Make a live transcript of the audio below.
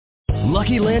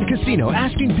Lucky Land Casino,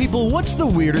 asking people, what's the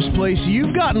weirdest place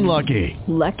you've gotten lucky?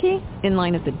 Lucky? In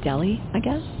line at the deli, I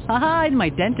guess? Aha, in my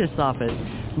dentist's office.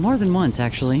 More than once,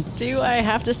 actually. Do I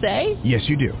have to say? Yes,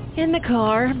 you do. In the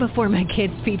car before my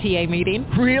kids' PTA meeting.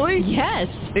 Really? Yes.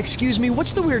 Excuse me,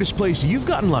 what's the weirdest place you've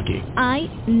gotten lucky? I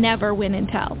never win and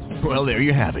tell. Well, there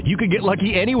you have it. You can get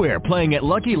lucky anywhere, playing at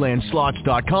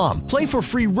LuckyLandSlots.com. Play for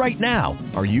free right now.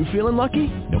 Are you feeling lucky?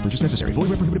 No purchase necessary. Void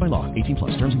where prohibited by law. 18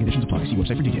 plus. Terms and conditions apply. See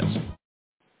website for details.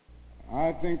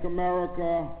 I think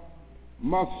America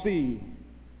must see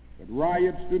that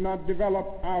riots do not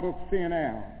develop out of thin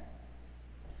air.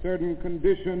 Certain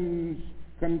conditions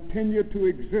continue to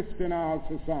exist in our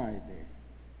society,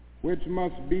 which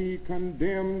must be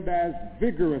condemned as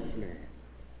vigorously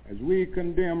as we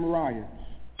condemn riots.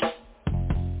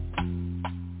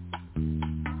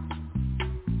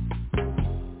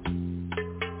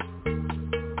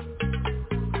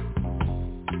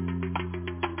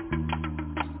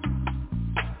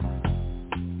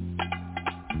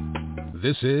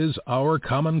 This is Our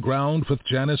Common Ground with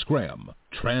Janice Graham,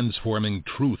 transforming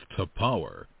truth to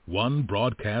power, one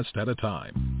broadcast at a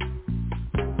time.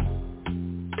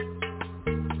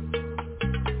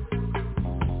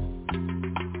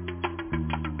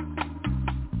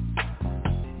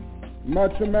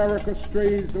 Much America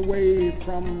strays away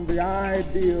from the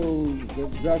ideals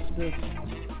of justice.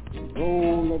 The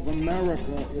goal of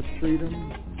America is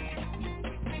freedom.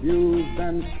 Used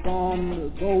and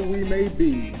scorned though we may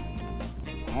be,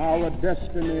 our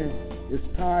destiny is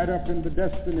tied up in the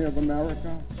destiny of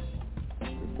America.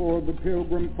 Before the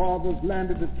Pilgrim Fathers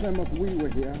landed at Plymouth, we were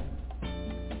here.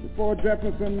 Before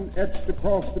Jefferson etched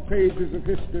across the pages of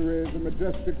history the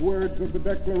majestic words of the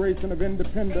Declaration of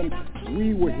Independence,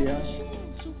 we were here.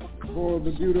 Before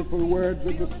the beautiful words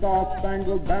of the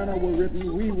Star-Spangled Banner were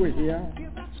written, we were here.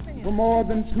 For more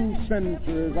than 2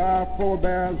 centuries, our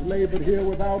forebears labored here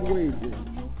without wages.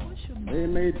 They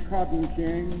made cotton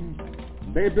kings.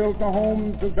 They built the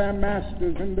homes of their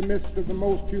masters in the midst of the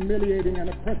most humiliating and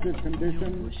oppressive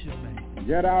conditions.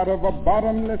 Yet out of a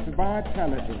bottomless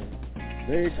vitality,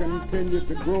 they continue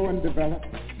to grow and develop.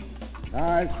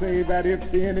 I say that if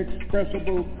the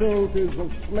inexpressible cruelties of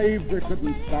slavery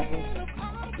couldn't stop us,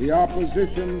 the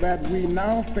opposition that we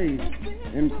now face,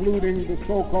 including the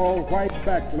so-called white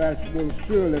backlash, will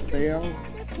surely fail.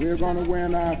 We're going to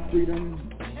win our freedom,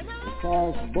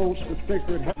 because both the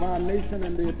sacred heart of our nation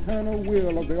and the eternal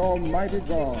will of the Almighty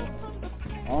God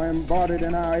are embodied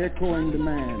in our echoing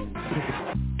demand.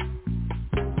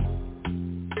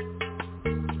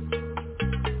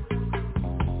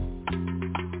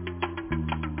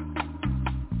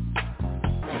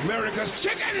 America's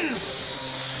chickens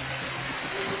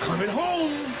coming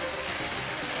home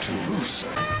to roost.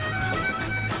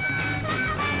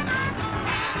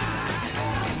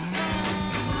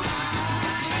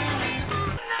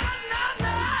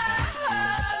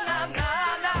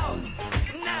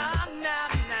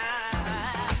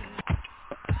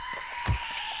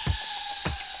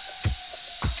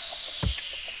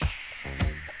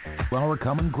 Our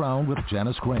Common Ground with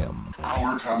Janice Graham.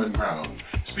 Our Common Ground,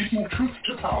 speaking truth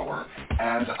to power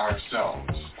and ourselves.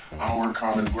 Our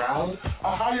Common Ground,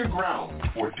 a higher ground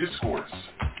for discourse,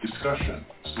 discussion,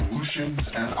 solutions,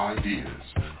 and ideas.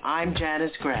 I'm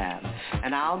Janice Graham,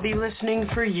 and I'll be listening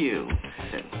for you.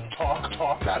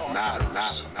 Talk that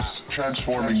matters.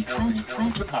 Transforming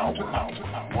truth to power,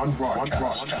 one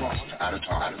broadcast at a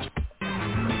time.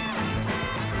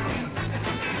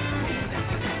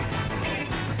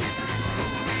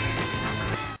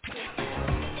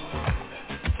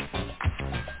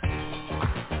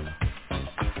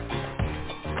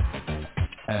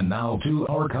 And now to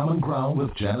Our Common Ground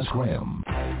with Janice Graham.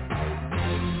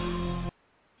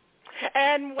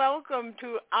 And welcome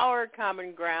to Our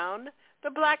Common Ground,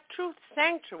 the Black Truth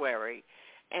Sanctuary.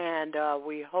 And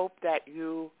we hope that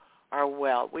you are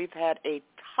well. We've had a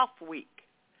tough week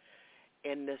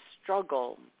in the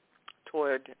struggle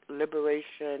toward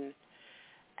liberation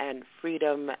and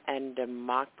freedom and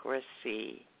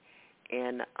democracy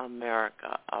in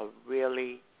America. A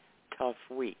really tough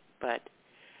week. But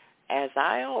as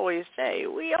I always say,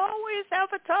 we always have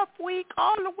a tough week.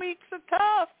 All the weeks are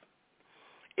tough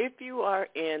if you are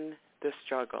in the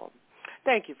struggle.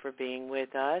 Thank you for being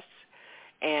with us.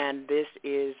 And this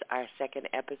is our second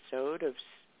episode of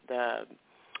the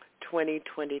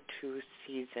 2022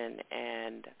 season.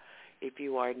 And if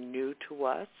you are new to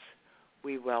us,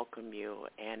 we welcome you.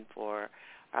 And for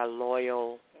our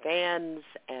loyal fans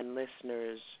and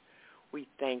listeners, we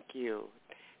thank you.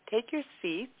 Take your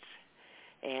seats,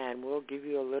 and we'll give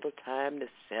you a little time to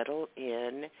settle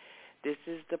in. This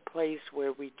is the place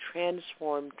where we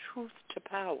transform truth to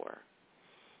power,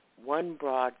 one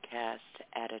broadcast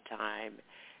at a time,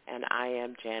 and I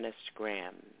am Janice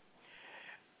Graham.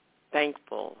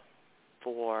 Thankful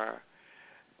for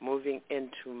moving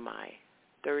into my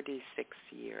 36th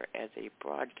year as a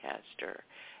broadcaster,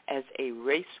 as a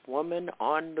race woman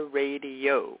on the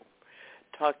radio,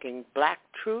 talking black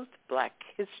truth, black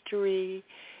history,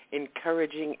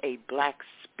 encouraging a black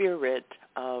spirit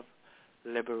of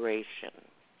liberation.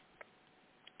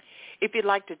 If you'd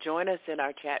like to join us in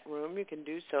our chat room, you can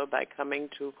do so by coming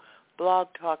to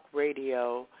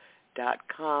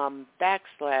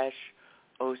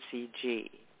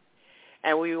blogtalkradio.com/OCG.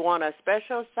 And we want a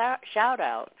special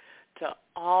shout-out to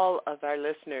all of our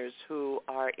listeners who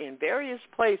are in various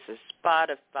places,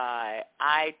 Spotify,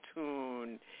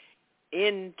 iTunes,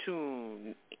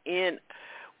 Intune,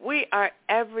 we are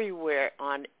everywhere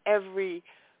on every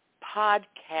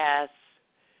podcast,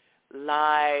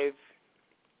 live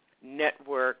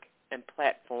network, and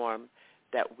platform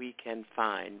that we can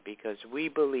find, because we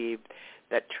believe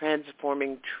that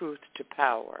transforming truth to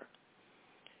power,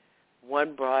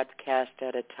 one broadcast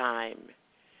at a time,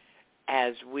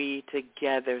 as we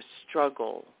together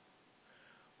struggle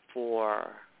for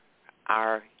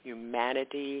our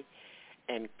humanity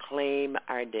and claim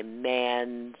our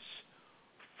demands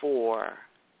for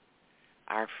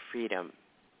our freedom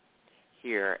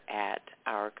here at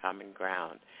Our Common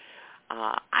Ground.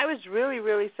 I was really,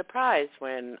 really surprised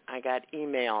when I got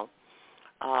email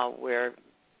where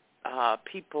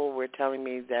people were telling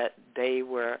me that they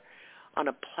were on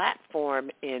a platform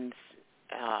in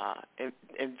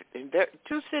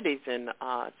two cities in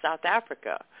South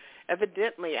Africa.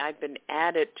 Evidently, I've been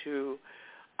added to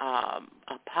a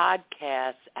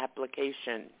podcast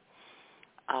application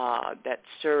that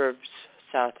serves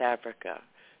South Africa.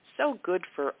 So good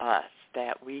for us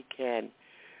that we can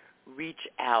reach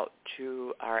out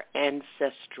to our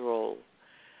ancestral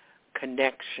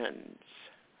connections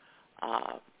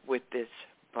with this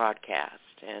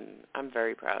broadcast, and I'm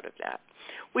very proud of that.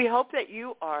 We hope that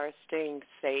you are staying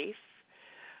safe,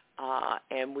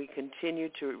 and we continue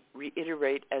to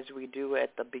reiterate, as we do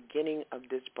at the beginning of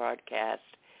this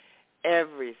broadcast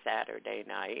every Saturday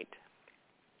night,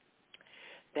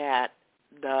 that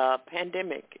the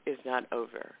pandemic is not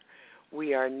over.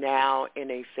 We are now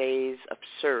in a phase of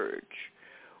surge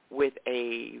with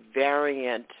a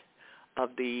variant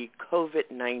of the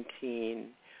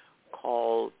COVID-19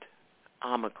 called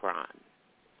Omicron.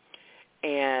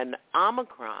 And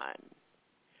Omicron,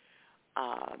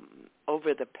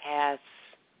 over the past,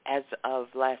 as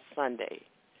of last Sunday,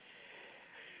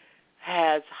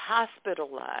 has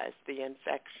hospitalized, the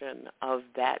infection of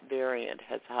that variant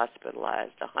has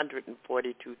hospitalized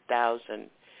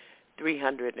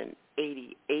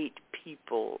 142,388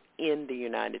 people in the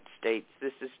United States.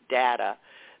 This is data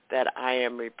that I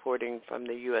am reporting from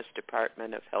the U.S.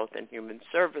 Department of Health and Human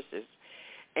Services,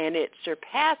 and it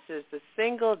surpasses the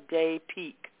single-day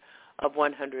peak of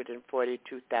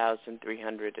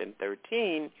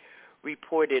 142,313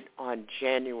 reported on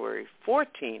January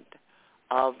 14th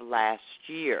of last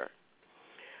year.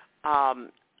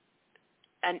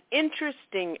 An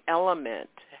interesting element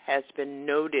has been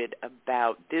noted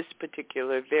about this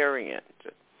particular variant,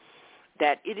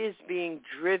 that it is being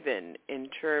driven in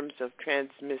terms of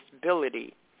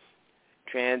transmissibility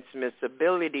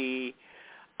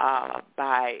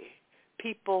by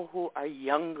people who are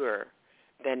younger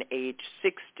than age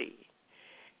 60,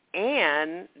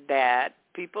 and that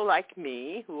people like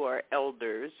me who are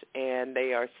elders and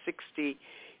they are 60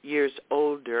 years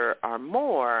older or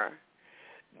more,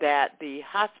 that the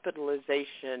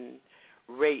hospitalization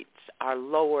rates are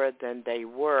lower than they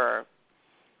were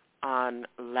on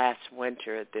last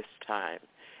winter at this time.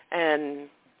 And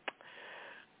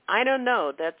I don't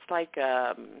know, that's like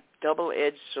a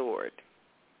double-edged sword.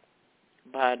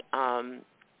 But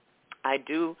I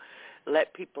do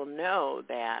let people know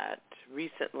that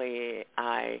recently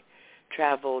I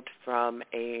traveled from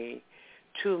a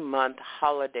 2-month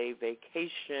holiday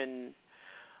vacation,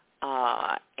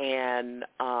 and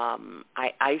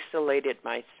I isolated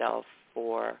myself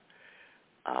for,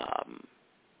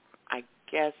 I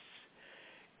guess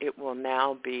it will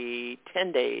now be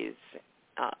 10 days,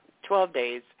 12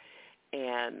 days,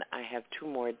 and I have 2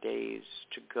 more days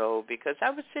to go because I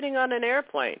was sitting on an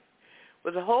airplane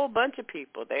with a whole bunch of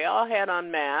people. They all had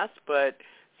on masks, but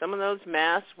some of those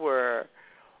masks were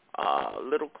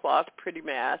little cloth pretty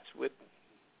masks with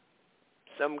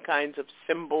some kinds of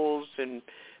symbols and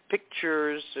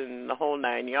pictures and the whole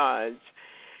 9 yards.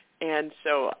 And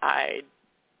so I,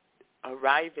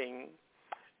 arriving,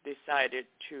 decided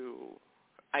to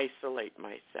isolate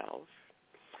myself.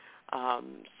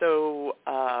 So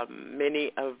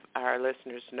many of our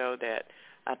listeners know that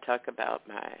I talk about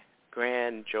my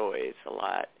grand joys a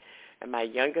lot. And my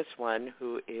youngest one,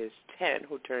 who is 10,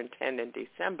 who turned 10 in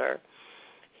December,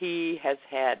 he has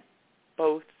had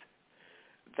both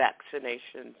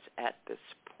vaccinations at this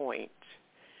point.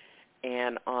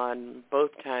 And on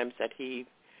both times that he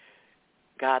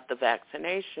got the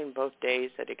vaccination, both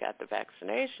days that he got the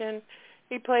vaccination,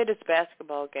 he played his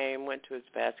basketball game, went to his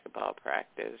basketball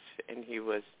practice, and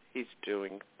he's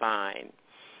doing fine.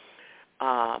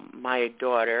 My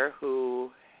daughter,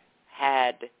 who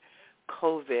had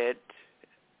COVID,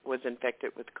 was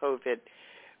infected with COVID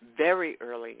very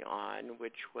early on,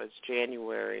 which was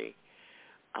January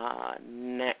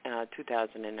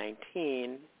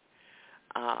 2019.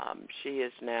 She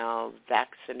is now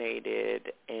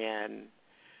vaccinated and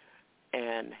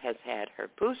has had her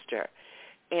booster.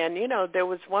 And, there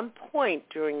was one point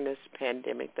during this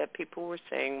pandemic that people were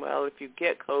saying, well, if you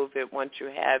get COVID, once you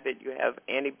have it, you have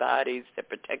antibodies that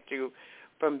protect you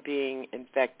from being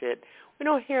infected. We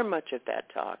don't hear much of that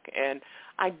talk. And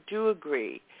I do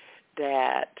agree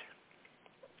that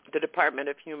the Department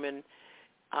of Human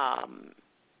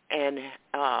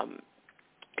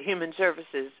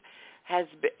Services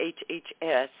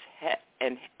HHS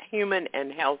and Human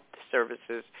and Health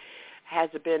Services has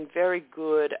been very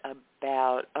good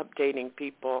about updating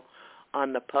people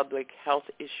on the public health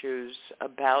issues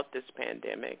about this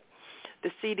pandemic.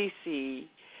 The CDC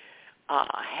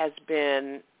has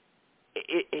been,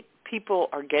 people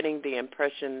are getting the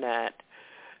impression that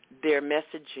their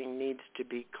messaging needs to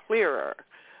be clearer.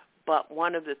 But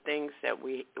one of the things that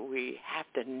we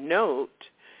have to note,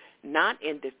 not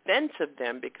in defense of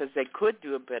them, because they could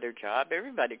do a better job.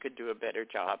 Everybody could do a better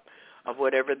job of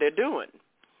whatever they're doing.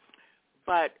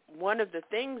 But one of the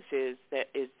things is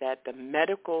that the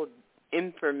medical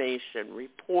information,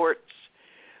 reports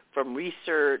from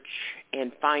research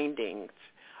and findings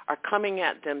are coming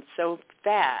at them so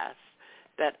fast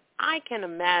that I can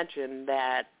imagine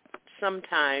that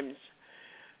sometimes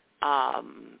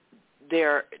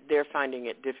they're finding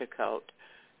it difficult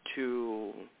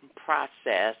to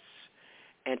process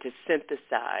and to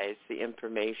synthesize the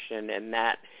information, and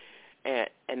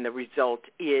the result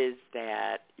is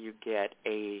that you get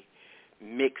a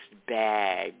mixed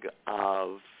bag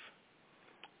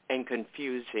and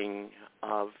confusing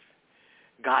of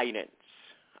guidance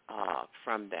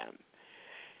from them.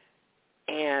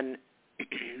 And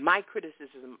my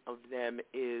criticism of them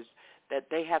is that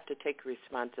they have to take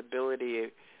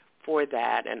responsibility for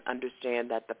that and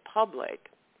understand that the public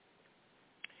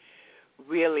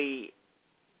really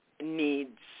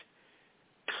needs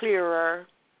clearer,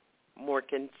 more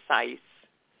concise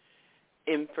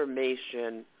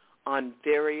information on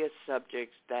various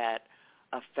subjects that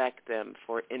affect them.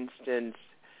 For instance,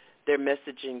 their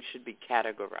messaging should be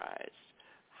categorized.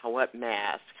 What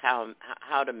mask, how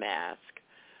to mask,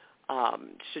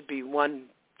 should be one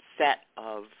set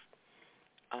of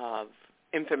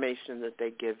information that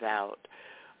they give out.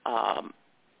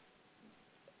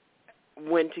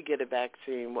 When to get a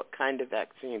vaccine, what kind of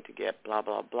vaccine to get, blah,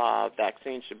 blah, blah.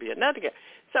 Vaccine should be another.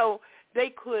 So they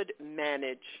could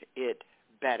manage it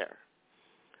better.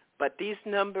 But these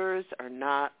numbers are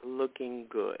not looking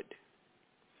good.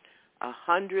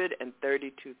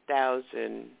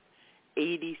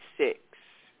 132,086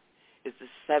 is the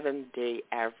 7-day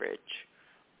average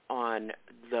on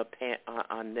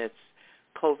this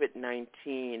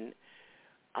COVID-19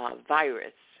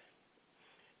 virus,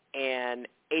 and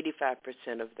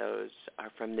 85% of those are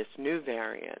from this new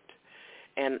variant.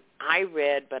 And I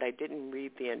read, but I didn't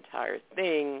read the entire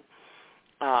thing.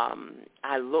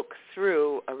 I looked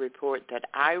through a report that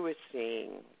I was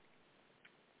seeing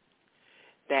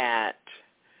that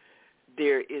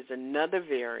there is another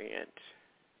variant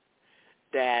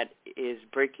that is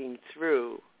breaking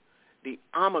through the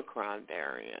Omicron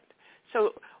variant.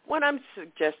 So what I'm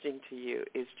suggesting to you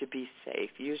is to be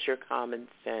safe. Use your common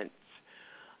sense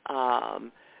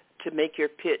to make your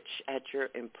pitch at your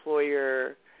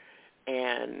employer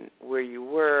and where you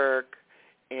work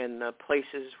and the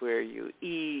places where you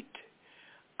eat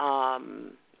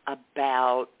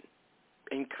about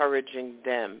encouraging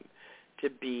them to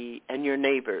be, and your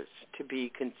neighbors, to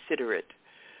be considerate,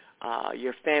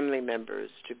 your family members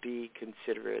to be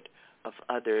considerate of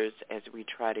others as we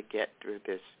try to get through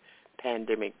this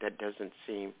pandemic that doesn't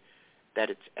seem that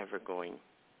it's ever going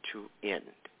to end.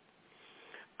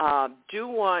 Do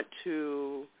want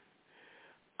to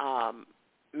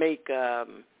make a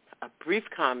brief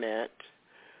comment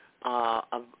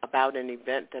about an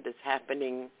event that is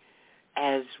happening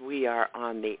as we are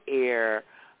on the air,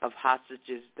 of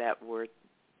hostages that were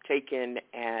taken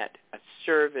at a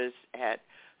service at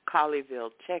Colleyville,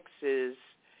 Texas,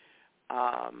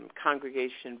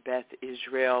 Congregation Beth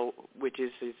Israel, which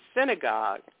is a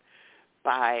synagogue,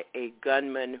 by a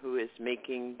gunman who is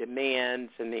making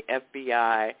demands, and the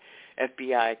FBI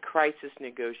crisis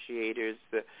negotiators,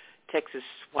 the Texas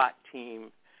SWAT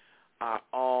team are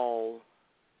all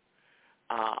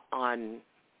on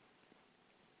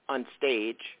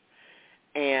stage.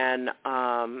 And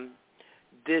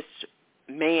this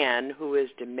man who is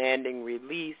demanding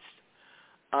release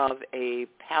of a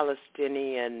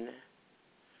Palestinian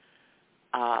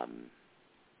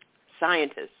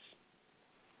scientist,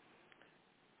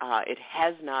 it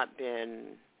has not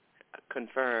been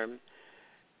confirmed,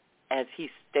 as he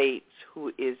states,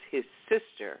 who is his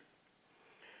sister,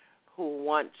 who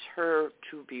wants her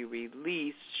to be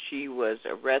released. She was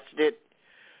arrested,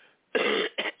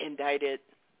 indicted,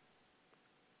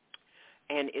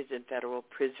 and is in federal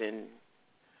prison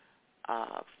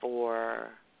for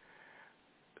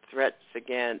threats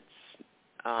against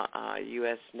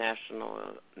U.S.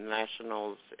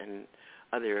 nationals and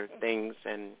other things.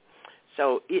 And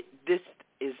so this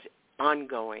is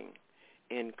ongoing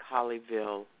in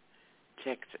Colleyville,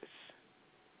 Texas.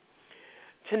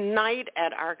 Tonight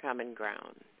at Our Common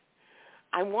Ground,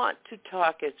 I want to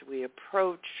talk as we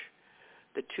approach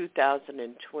the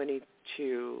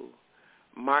 2022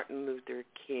 Martin Luther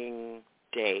King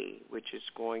Day, which is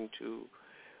going to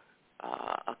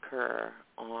occur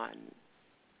on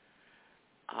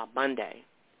Monday,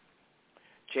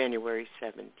 January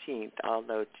 17th,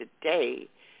 although today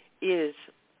is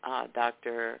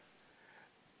Dr.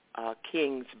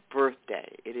 King's birthday.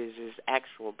 It is his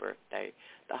actual birthday.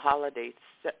 The holiday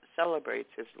celebrates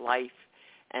his life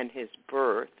and his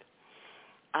birth.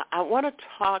 I want to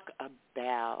talk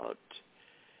about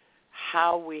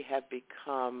how we have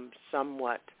become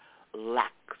somewhat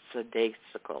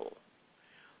lackadaisical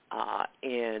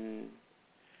in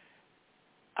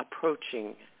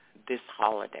approaching this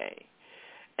holiday.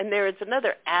 And there is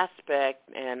another aspect,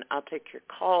 and I'll take your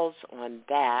calls on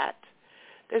that.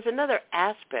 There's another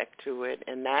aspect to it,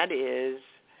 and that is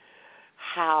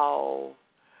how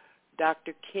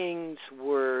Dr. King's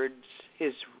words,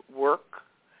 his work,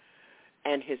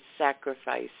 and his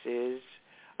sacrifices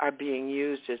are being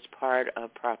used as part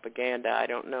of propaganda. I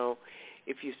don't know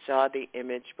if you saw the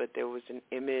image, but there was an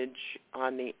image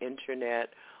on the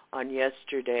Internet on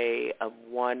yesterday of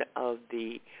one of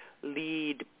the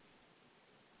lead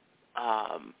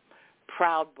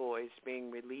Proud Boys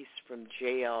being released from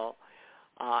jail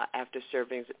after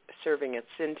serving a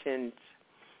sentence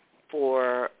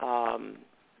for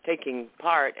taking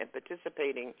part and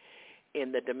participating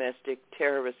in the domestic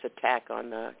terrorist attack on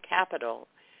the Capitol.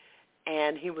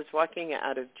 And he was walking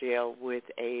out of jail with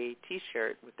a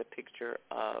T-shirt with a picture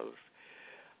of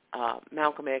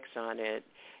Malcolm X on it,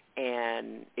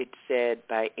 and it said,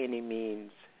 "By any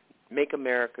means, make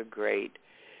America great."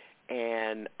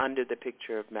 And under the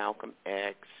picture of Malcolm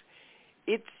X,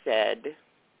 it said,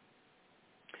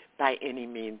 "By any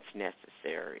means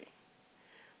necessary."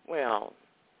 Well,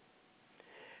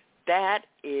 that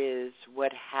is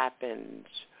what happens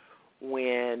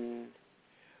when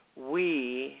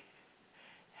we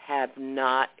have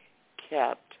not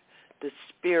kept the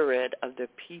spirit of the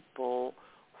people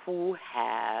who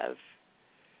have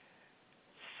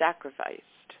sacrificed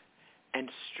and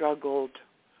struggled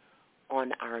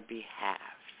on our behalf.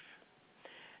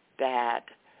 That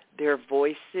their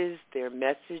voices, their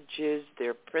messages,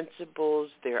 their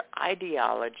principles, their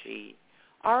ideology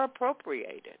are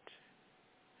appropriated.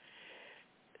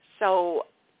 So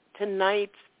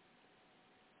tonight's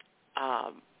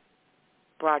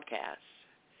broadcast,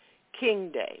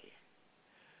 King Day,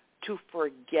 to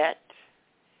forget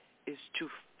is to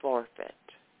forfeit.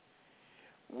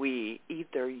 We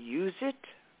either use it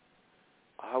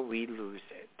or we lose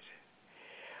it.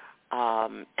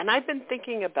 And I've been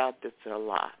thinking about this a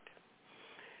lot.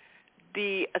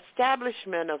 The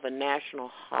establishment of a national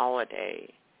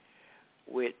holiday,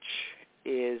 which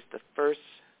is the first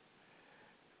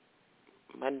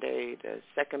Monday, the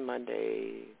second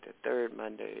Monday, the third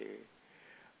Monday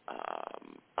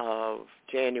of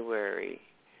January,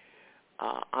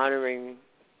 honoring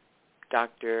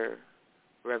Dr.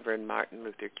 Reverend Martin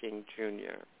Luther King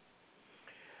Jr.,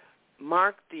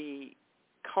 marked the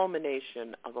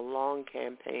culmination of a long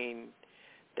campaign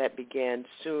that began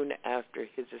soon after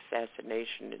his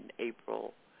assassination in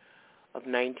April of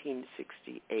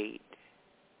 1968.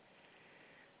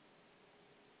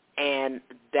 And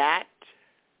that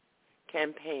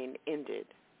campaign ended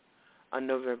on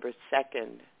November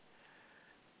 2nd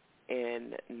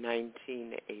in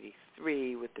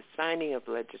 1983 with the signing of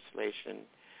legislation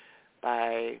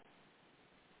by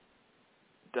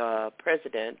the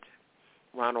President,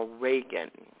 Ronald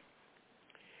Reagan,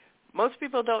 Most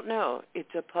people don't know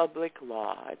it's a public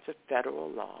law. It's a federal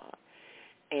law.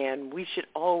 And we should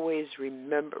always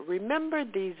remember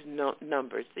these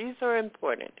numbers. These are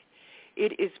important.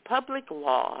 It is Public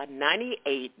Law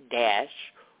 98-144.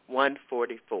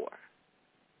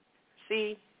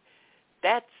 See,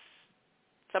 that's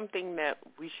something that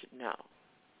we should know.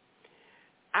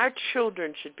 Our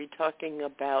children should be talking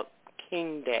about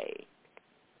King Day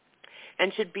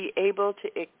and should be able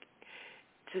to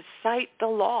cite the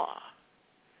law.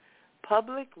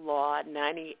 Public Law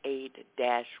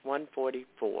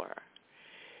 98-144.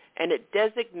 And it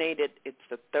designated, it's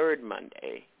the third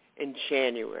Monday in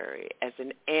January, as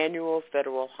an annual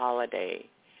federal holiday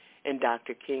in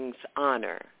Dr. King's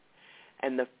honor.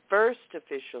 And the first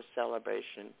official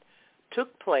celebration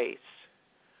took place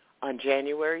on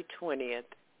January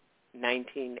 20th,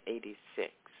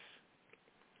 1986.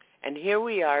 And here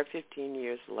we are 15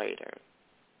 years later.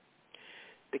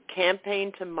 The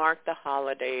campaign to mark the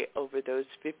holiday over those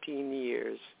 15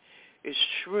 years is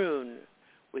strewn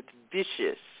with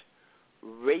vicious,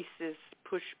 racist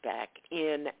pushback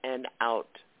in and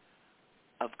out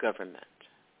of government.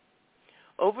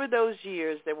 Over those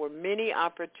years, there were many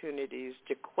opportunities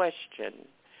to question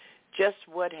just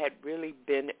what had really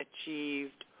been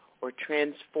achieved or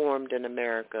transformed in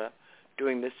America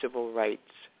during the Civil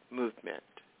Rights Movement.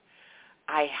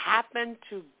 I happen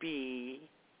to be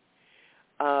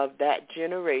of that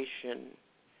generation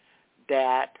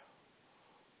that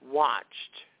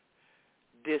watched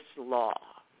this law.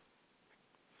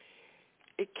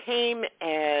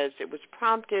 It was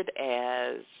prompted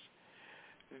as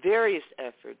various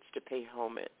efforts to pay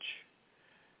homage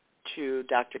to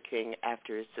Dr. King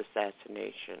after his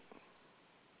assassination.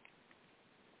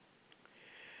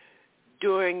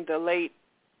 During the late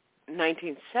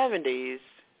 1970s,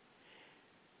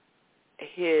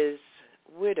 his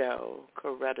widow,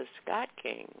 Coretta Scott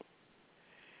King,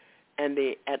 and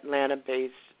the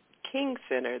Atlanta-based King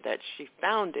Center that she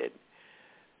founded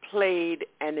played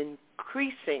an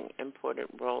increasing important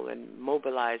role in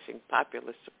mobilizing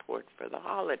popular support for the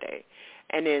holiday.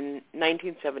 And in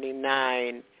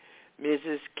 1979,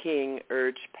 Mrs. King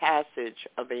urged passage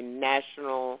of a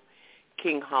national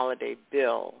King holiday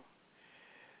bill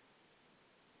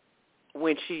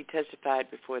when she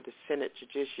testified before the Senate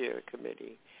Judiciary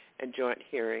Committee and joint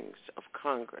hearings of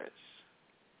Congress.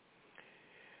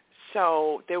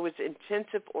 So there was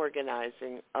intensive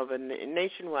organizing of a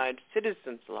nationwide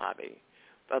citizens lobby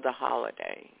for the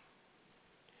holiday.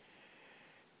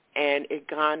 And it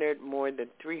garnered more than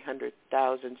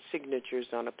 300,000 signatures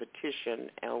on a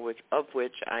petition, of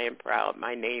which I am proud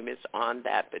my name is on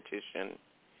that petition,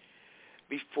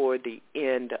 before the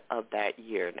end of that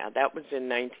year. Now, that was in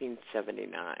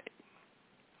 1979.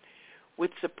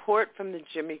 With support from the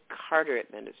Jimmy Carter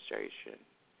administration,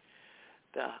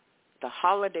 the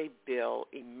holiday bill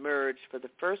emerged for the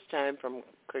first time from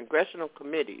congressional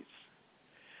committees.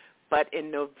 But in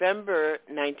November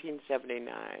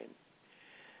 1979,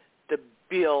 the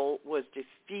bill was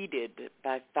defeated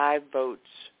by 5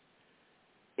 votes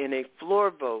in a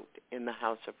floor vote in the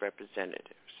House of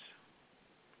Representatives.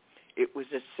 It was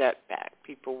a setback.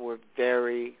 People were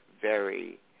very,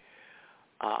 very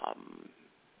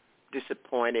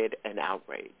disappointed and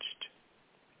outraged.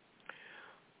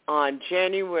 In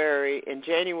January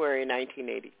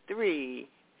 1983,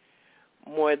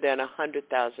 more than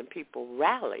 100,000 people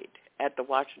rallied at the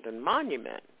Washington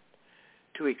Monument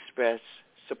to express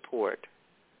support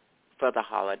for the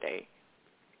holiday.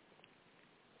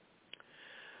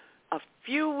 A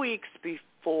few weeks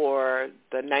before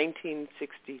the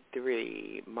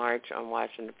 1963 March on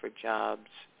Washington for Jobs,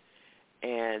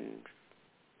 and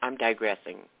I'm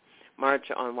digressing,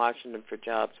 March on Washington for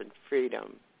Jobs and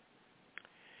Freedom,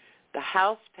 the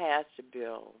House passed a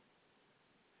bill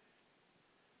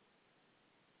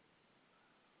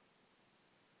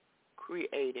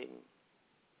creating,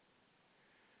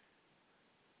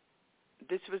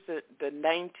 this was the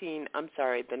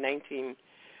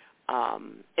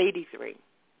 1983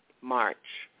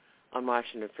 March on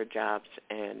Washington for Jobs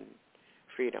and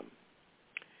Freedom.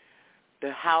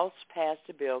 The House passed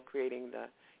a bill creating the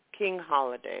King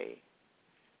holiday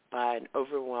by an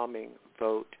overwhelming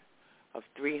vote of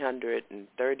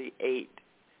 338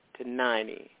 to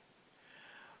 90.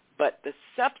 But the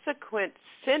subsequent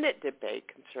Senate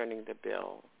debate concerning the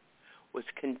bill was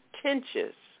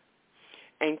contentious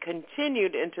and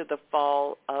continued into the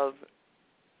fall of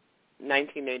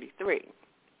 1983.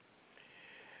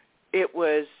 It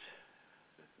was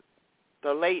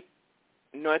the late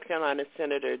North Carolina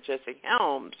Senator Jesse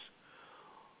Helms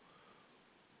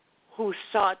who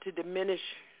sought to diminish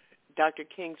Dr.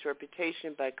 King's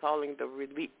reputation by calling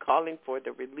for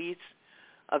the release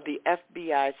of the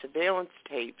FBI surveillance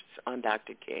tapes on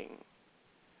Dr. King.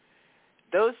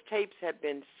 Those tapes have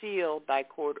been sealed by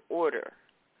court order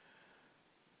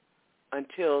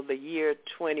until the year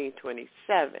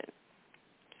 2027.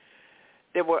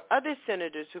 There were other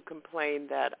senators who complained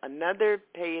that another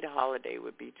paid holiday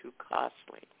would be too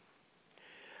costly.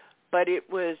 But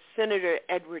it was Senator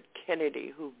Edward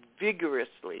Kennedy who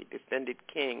vigorously defended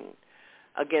King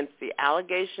against the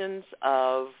allegations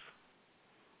of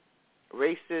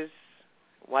racist,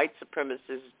 white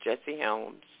supremacist Jesse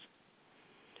Helms.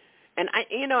 And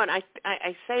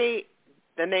I say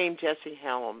the name Jesse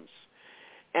Helms,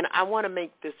 and I want to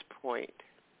make this point.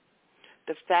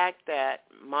 The fact that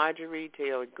Marjorie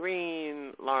Taylor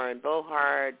Greene, Lauren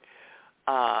Boebert,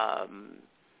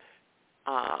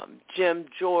 Jim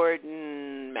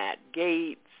Jordan, Matt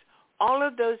Gaetz, all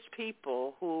of those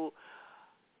people who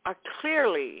are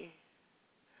clearly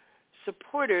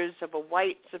supporters of a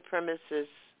white supremacist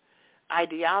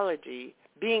ideology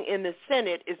being in the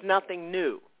Senate is nothing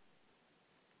new.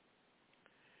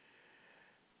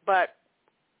 But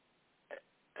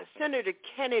Senator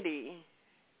Kennedy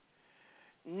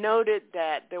noted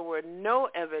that there were no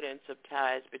evidence of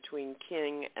ties between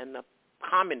King and the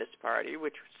Communist Party,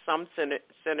 which some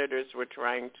senators were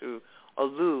trying to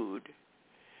elude.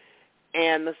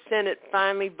 And the Senate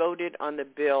finally voted on the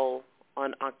bill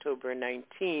on October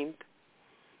 19th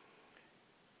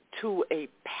to a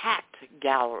packed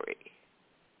gallery.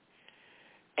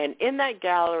 And in that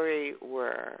gallery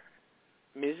were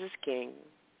Mrs. King,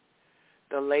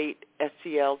 the late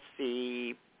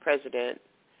SCLC president,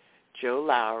 Joe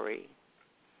Lowry,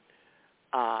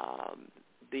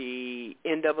 the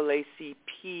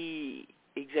NAACP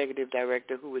executive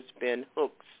director, who was Ben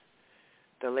Hooks,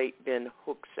 the late Ben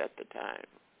Hooks at the time.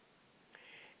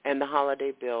 And the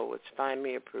holiday bill was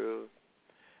finally approved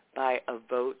by a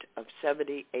vote of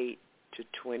 78 to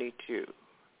 22.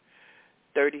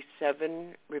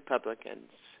 37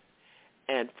 Republicans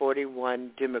and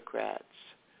 41 Democrats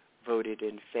voted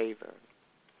in favor.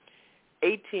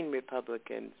 18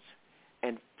 Republicans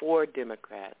and 4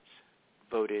 Democrats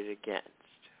voted against.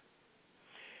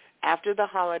 After the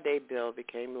holiday bill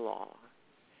became law,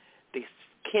 the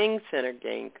King Center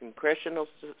gained congressional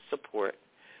support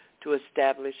to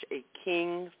establish a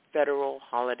King Federal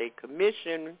Holiday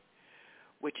Commission,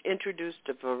 which introduced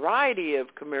a variety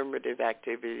of commemorative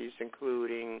activities,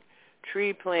 including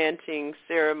tree planting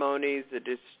ceremonies,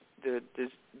 the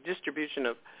distribution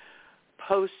of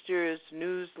posters,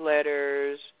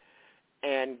 newsletters,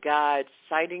 and guides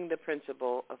citing the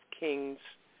principle of King's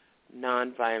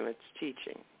nonviolence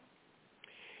teaching.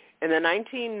 In the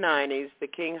 1990s, the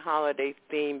King holiday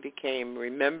theme became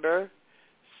Remember,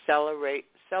 Celebrate,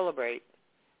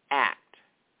 Act.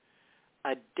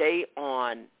 A day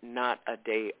on, not a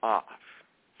day off,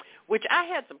 which I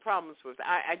had some problems with.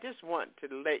 I just want to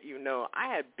let you know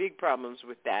I had big problems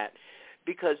with that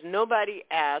because nobody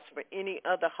asked for any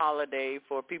other holiday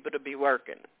for people to be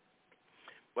working.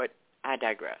 But I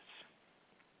digress.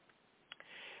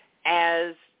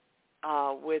 As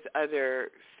with other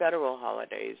federal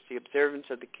holidays, the observance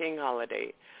of the King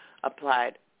holiday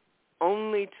applied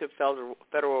only to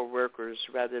federal workers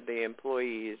rather than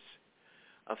employees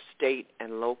of state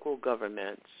and local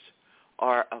governments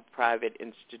or of private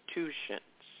institutions.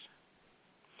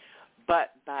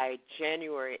 But by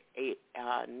January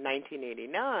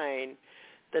 1989,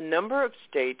 the number of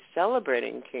states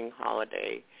celebrating King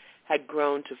holiday had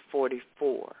grown to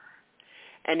 44.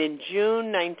 And in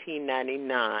June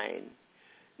 1999,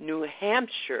 New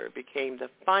Hampshire became the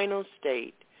final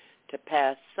state to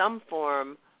pass some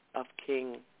form of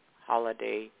King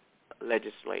holiday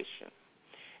legislation.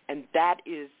 And that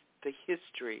is the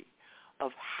history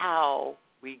of how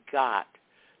we got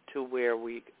to where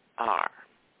we are.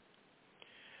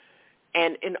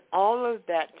 And in all of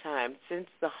that time, since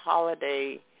the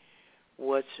holiday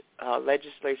was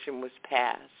legislation was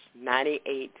passed,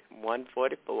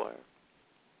 98-144,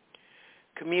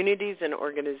 communities and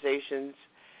organizations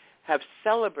have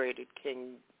celebrated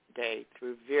King Day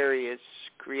through various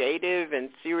creative and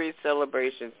serious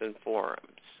celebrations and forums.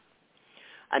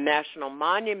 A national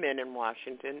monument in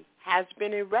Washington has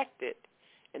been erected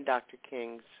in Dr.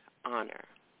 King's honor.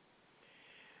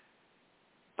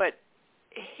 But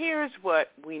here's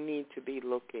what we need to be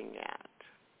looking at.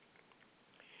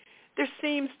 There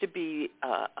seems to be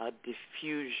a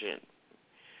diffusion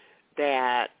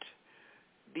that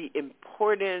the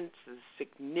importance, the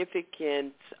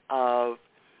significance of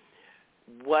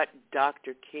what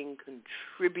Dr. King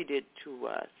contributed to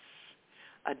us,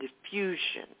 a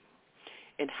diffusion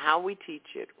in how we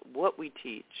teach it, what we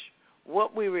teach,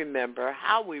 what we remember,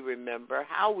 how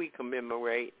we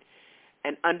commemorate,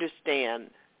 and understand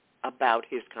about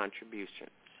his contributions.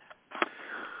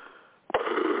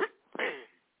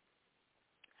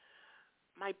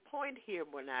 My point here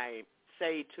when I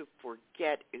say to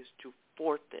forget is to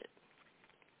forfeit.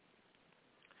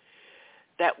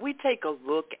 That we take a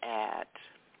look at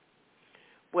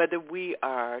whether we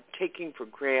are taking for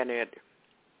granted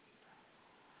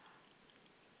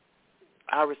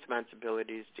our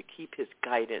responsibilities to keep his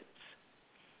guidance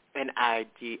and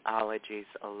ideologies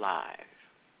alive.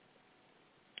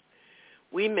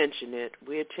 We mention it.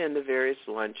 We attend the various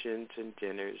luncheons and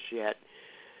dinners, yet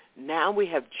now we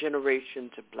have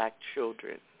generations of black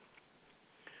children,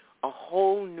 a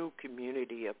whole new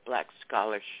community of black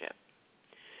scholarship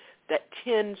that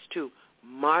tends to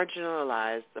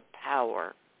marginalize the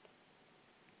power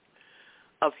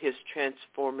of his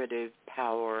transformative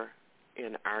power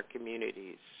in our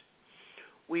communities.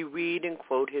 We read and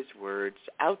quote his words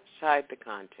outside the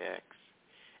context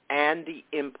and the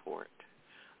import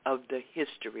of the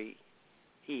history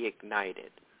he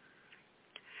ignited.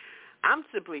 I'm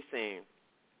simply saying,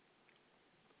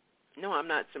 no, I'm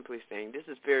not simply saying, this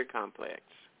is very complex.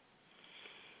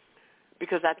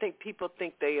 Because I think people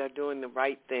think they are doing the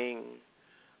right thing,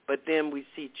 but then we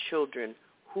see children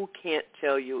who can't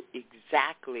tell you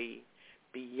exactly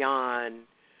beyond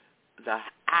the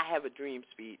I have a dream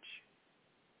speech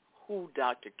who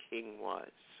Dr. King was.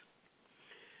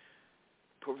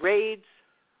 Parades,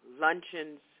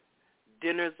 luncheons,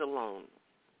 dinners alone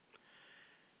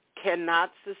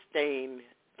cannot sustain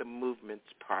the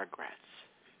movement's progress.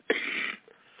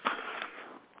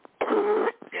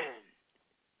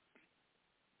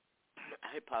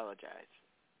 I apologize.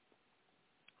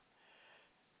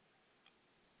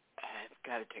 I've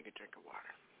got to take a drink of water.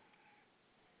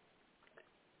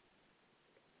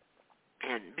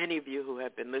 And many of you who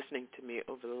have been listening to me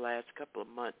over the last couple of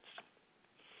months,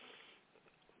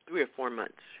 3 or 4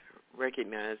 months,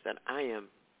 recognize that I am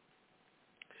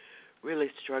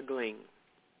really struggling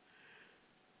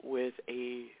with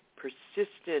a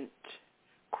persistent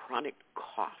chronic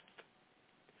cough.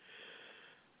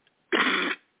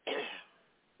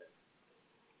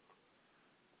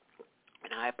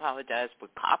 And I apologize for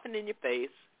coughing in your face.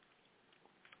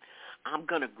 I'm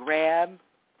going to grab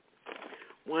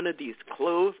one of these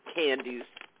clove candies.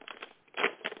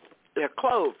 They're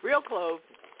clove, real clove.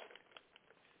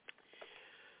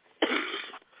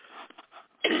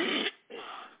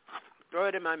 Throw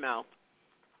it in my mouth.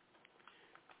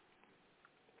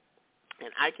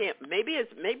 And I can't, maybe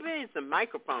it's the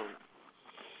microphone.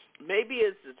 Maybe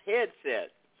it's this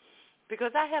headset.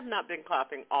 Because I have not been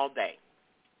coughing all day.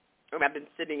 I've been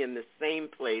sitting in the same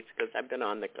place because I've been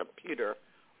on the computer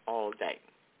all day.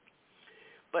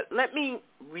 But let me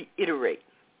reiterate.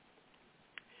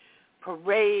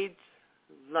 Parades,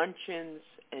 luncheons,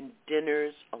 and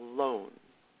dinners alone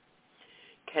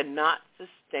cannot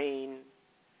sustain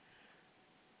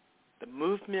the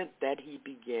movement that he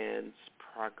began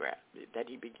progress.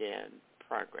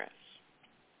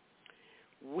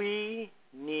 We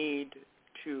need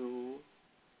to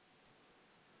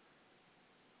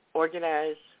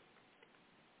organize,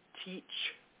 teach,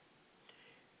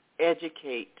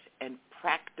 educate, and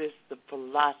practice the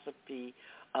philosophy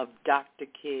of Dr.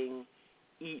 King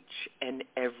each and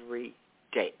every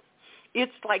day.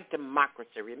 It's like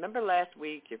democracy. Remember last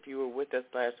week, if you were with us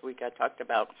last week, I talked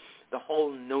about the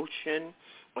whole notion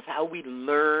of how we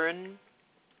learn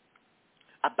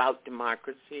about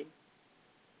democracy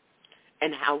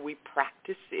and how we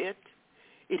practice it.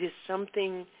 It is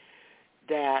something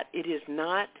that it is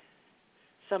not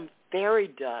some fairy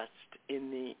dust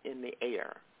in the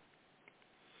air.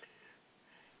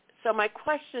 So my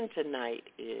question tonight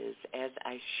is, as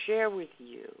I share with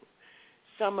you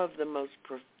some of the most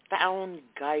profound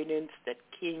guidance that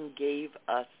King gave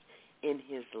us in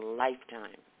his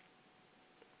lifetime,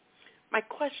 my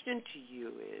question to you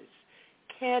is,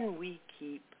 can we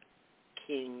keep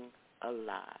King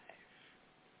alive?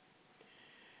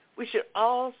 We should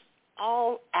all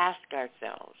ask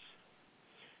ourselves,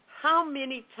 how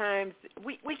many times,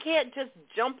 we can't just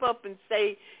jump up and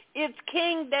say, it's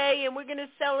King Day and we're going to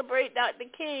celebrate Dr.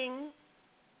 King.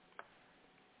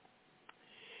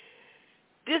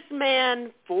 This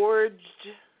man forged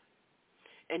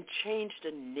and changed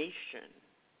a nation.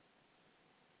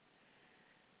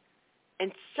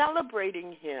 And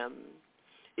celebrating him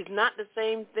is not the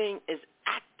same thing as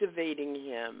activating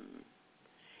him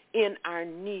in our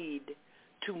need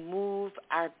to move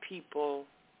our people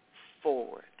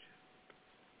forward,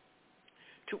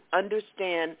 to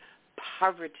understand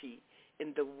poverty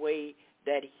in the way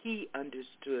that he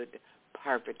understood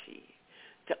poverty,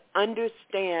 to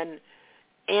understand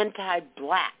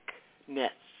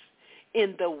anti-blackness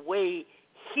in the way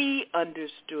he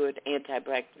understood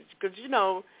anti-blackness. Because,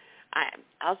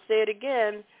 I'll say it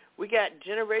again, we got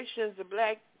generations of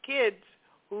black kids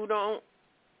who don't,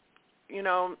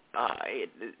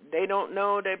 they don't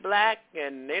know they're black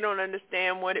and they don't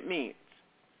understand what it means.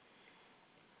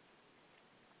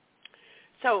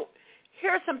 So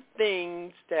here are some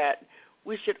things that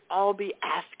we should all be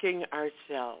asking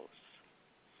ourselves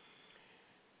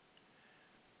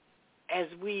as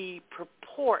we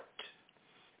purport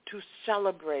to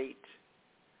celebrate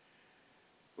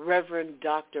Reverend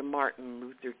Dr. Martin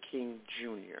Luther King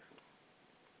Jr.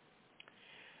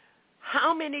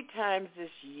 How many times this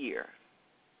year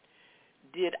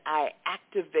did I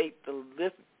activate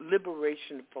the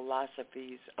liberation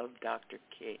philosophies of Dr.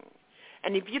 King?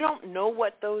 And if you don't know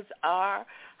what those are,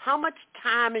 how much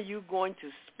time are you going to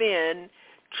spend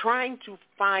trying to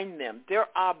find them? There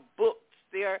are books.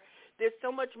 There's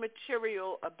so much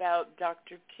material about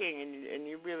Dr. King, and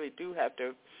you really do have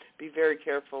to be very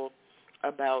careful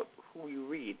about who you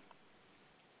read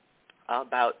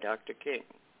about Dr. King.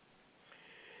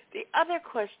 The other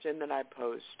question that I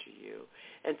pose to you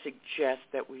and suggest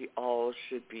that we all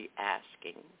should be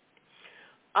asking,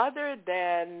 other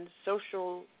than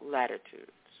social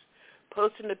latitudes,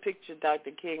 posting a picture of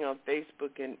Dr. King on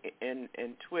Facebook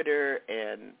and Twitter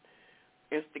and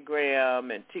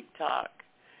Instagram and TikTok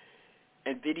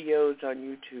and videos on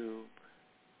YouTube,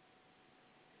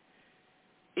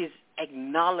 is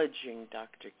acknowledging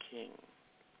Dr. King.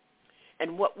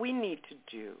 And what we need to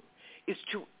do is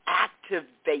to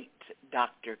activate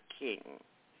Dr. King.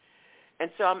 And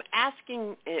so I'm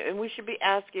asking, and we should be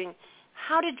asking,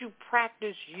 how did you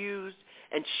practice, use,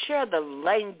 and share the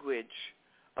language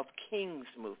of King's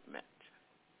movement?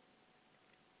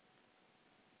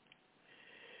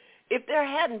 If there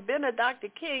hadn't been a Dr.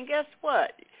 King, guess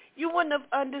what? You wouldn't have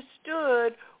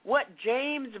understood what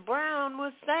James Brown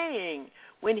was saying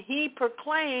when he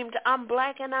proclaimed, "I'm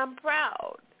black and I'm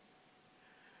proud."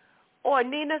 Or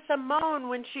Nina Simone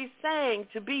when she sang,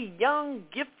 "To be young,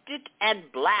 gifted,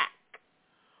 and black."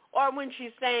 Or when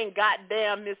she sang,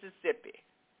 "Goddamn Mississippi."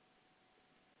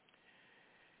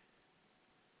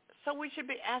 So we should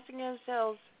be asking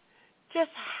ourselves,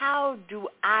 just how do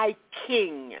I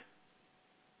king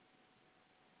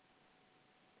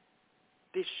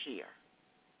this year?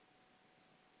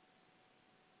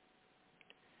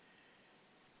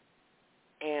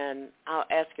 And I'll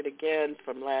ask it again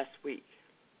from last week.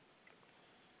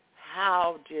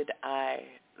 How did I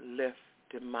lift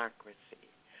democracy?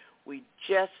 We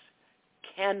just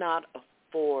cannot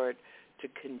afford to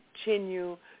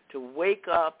continue to wake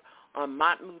up on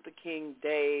Martin Luther King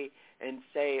Day and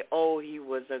say, oh, he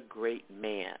was a great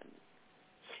man.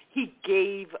 He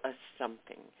gave us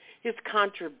something. His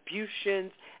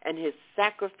contributions and his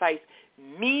sacrifice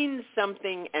mean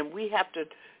something, and we have to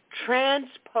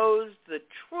transpose the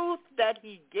truth that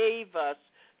he gave us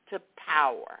to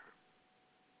power.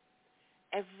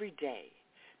 Every day.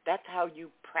 That's how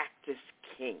you practice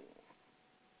king.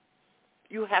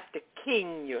 You have to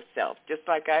king yourself. Just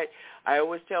like I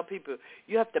always tell people,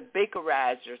 you have to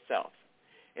bakerize yourself.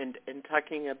 And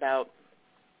talking about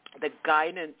the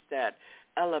guidance that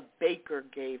Ella Baker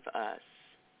gave us.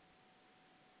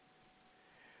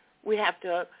 We have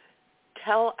to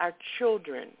tell our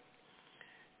children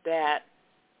that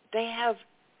they have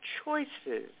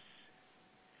choices.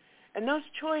 And those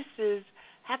choices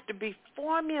have to be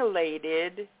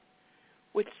formulated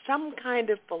with some kind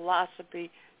of philosophy,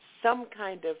 some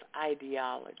kind of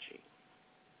ideology.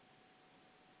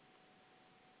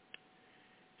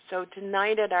 So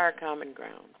tonight at Our Common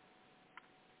Ground,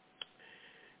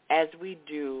 as we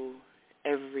do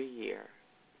every year,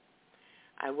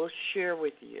 I will share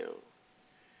with you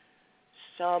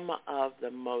some of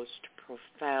the most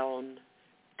profound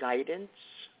guidance,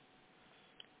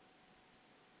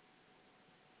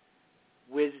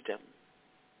 wisdom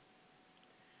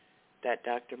that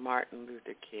Dr. Martin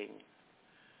Luther King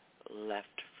left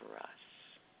for us.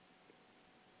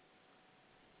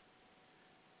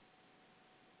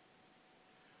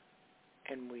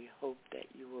 And we hope that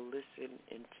you will listen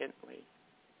intently.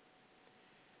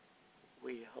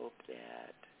 We hope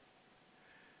that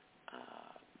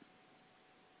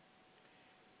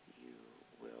you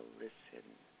will listen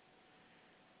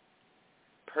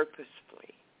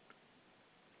purposefully.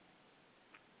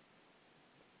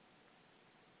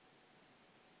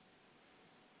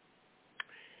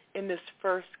 In this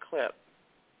first clip,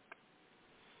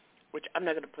 which I'm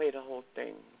not going to play the whole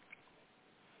thing,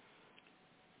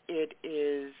 it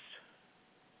is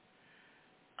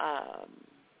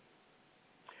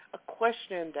a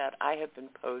question that I have been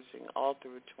posing all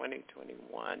through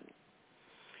 2021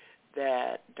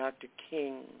 that Dr.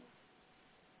 King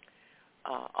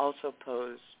also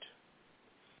posed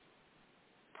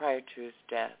prior to his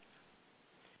death.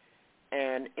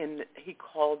 And he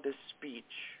called this speech,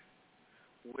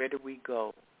 "Where do we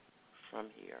go from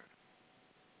here?"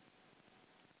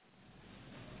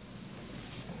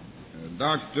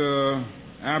 Dr.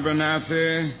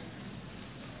 Abernathy,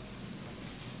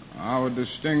 our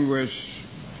distinguished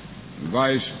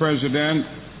Vice President,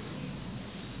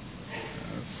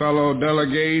 fellow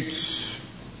delegates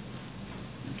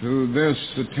to this,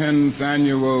 the 10th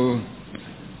annual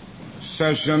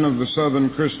session of the Southern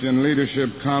Christian Leadership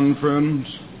Conference,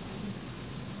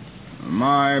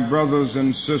 my brothers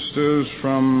and sisters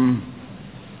from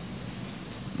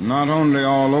not only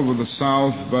all over the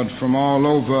South, but from all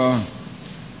over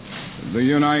the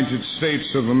United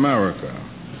States of America.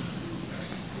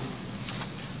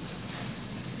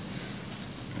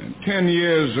 10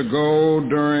 years ago,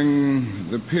 during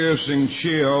the piercing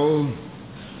chill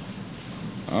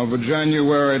of a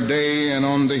January day and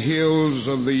on the heels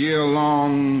of the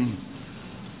year-long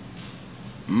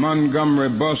Montgomery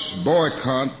bus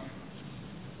boycott,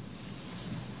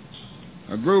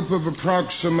 a group of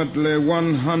approximately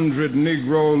 100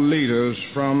 Negro leaders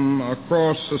from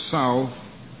across the South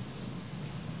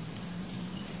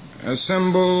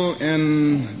assembled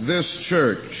in this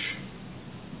church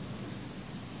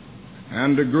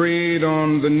and agreed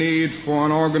on the need for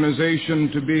an organization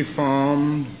to be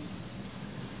formed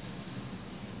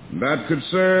that could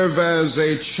serve as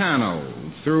a channel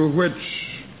through which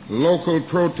local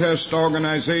protest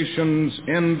organizations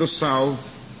in the South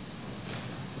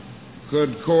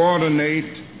could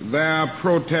coordinate their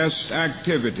protest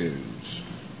activities.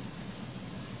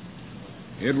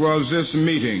 It was this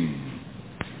meeting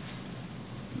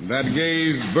that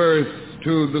gave birth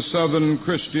to the Southern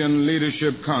Christian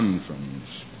Leadership Conference.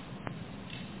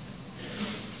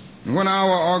 When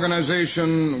our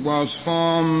organization was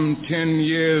formed 10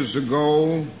 years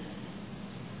ago,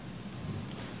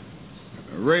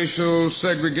 racial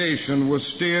segregation was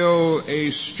still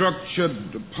a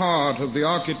structured part of the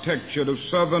architecture of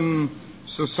Southern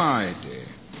society.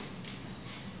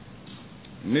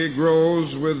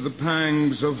 Negroes with the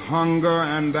pangs of hunger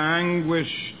and the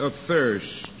anguish of thirst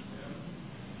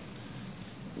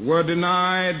were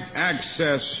denied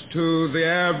access to the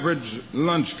average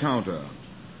lunch counter.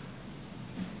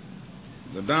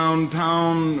 The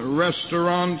downtown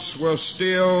restaurants were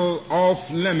still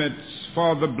off limits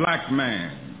for the black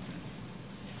man.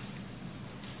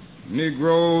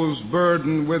 Negroes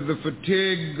burdened with the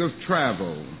fatigue of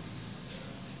travel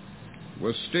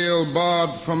were still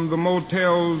barred from the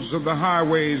motels of the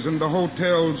highways and the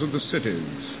hotels of the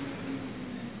cities.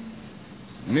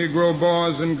 Negro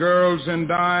boys and girls in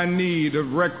dire need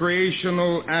of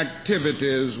recreational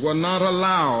activities were not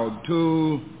allowed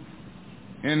to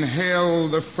inhale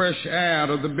the fresh air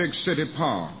of the big city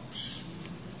parks.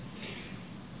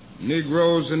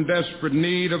 Negroes in desperate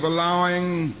need of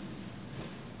allowing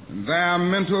their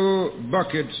mental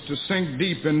buckets to sink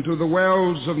deep into the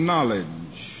wells of knowledge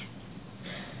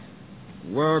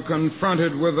were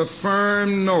confronted with a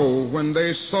firm no when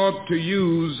they sought to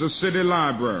use the city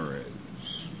libraries.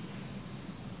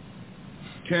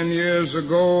 10 years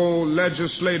ago,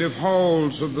 legislative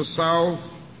halls of the South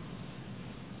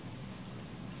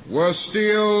were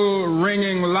still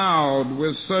ringing loud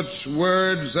with such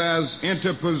words as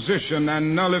interposition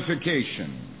and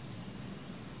nullification.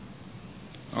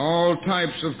 All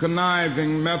types of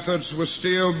conniving methods were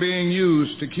still being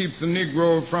used to keep the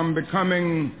Negro from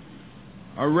becoming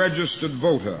a registered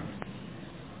voter.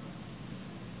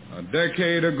 A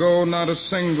decade ago, not a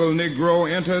single Negro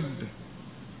entered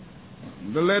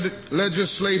the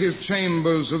legislative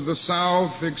chambers of the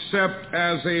South except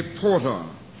as a porter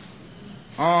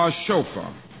or a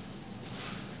chauffeur.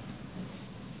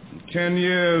 10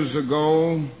 years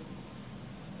ago,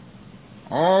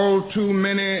 all too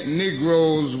many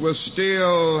Negroes were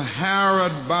still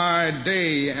harried by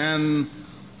day and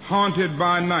haunted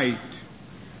by night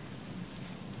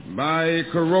by a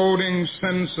corroding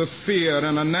sense of fear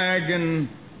and a nagging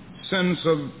sense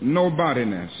of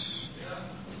nobodiness.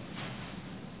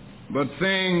 But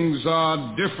things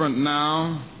are different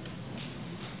now.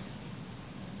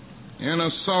 In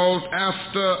assault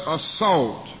after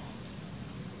assault,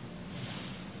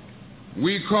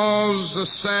 we cause the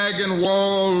sagging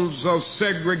walls of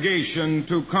segregation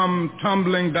to come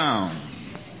tumbling down.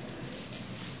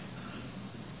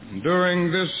 During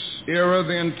this era,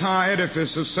 the entire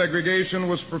edifice of segregation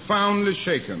was profoundly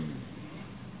shaken.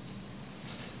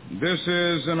 This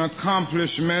is an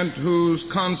accomplishment whose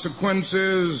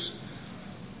consequences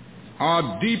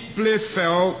are deeply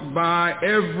felt by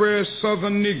every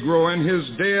Southern Negro in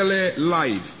his daily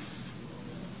life.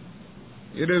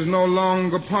 It is no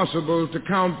longer possible to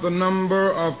count the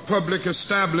number of public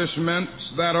establishments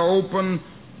that are open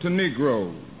to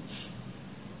Negroes.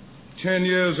 10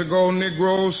 years ago,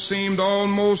 Negroes seemed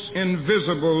almost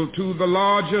invisible to the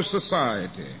larger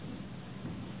society,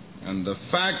 and the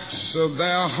facts of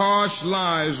their harsh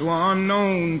lives were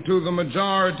unknown to the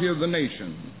majority of the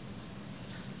nation.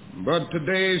 But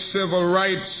today, civil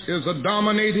rights is a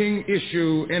dominating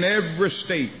issue in every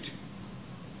state,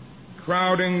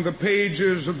 crowding the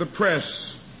pages of the press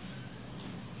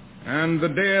and the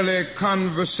daily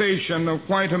conversation of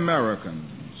white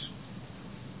Americans.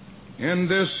 In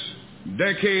this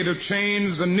decade of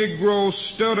change, the Negro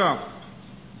stood up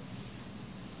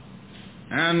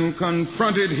and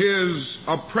confronted his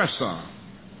oppressor.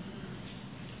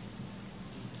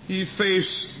 He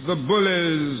faced the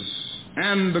bullies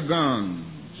and the guns,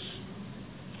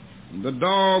 the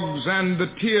dogs and the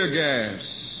tear gas.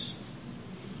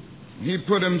 He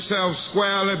put himself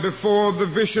squarely before the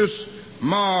vicious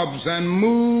mobs and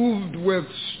moved with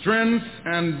strength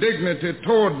and dignity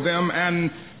toward them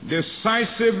and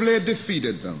decisively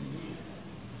defeated them.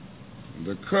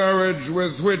 The courage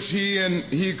with which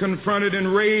he confronted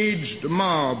enraged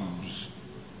mobs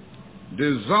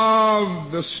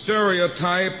dissolved the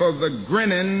stereotype of the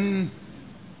grinning,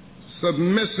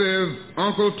 submissive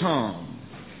Uncle Tom.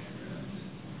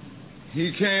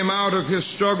 He came out of his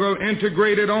struggle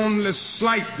integrated only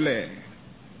slightly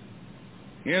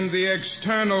in the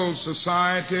external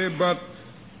society, but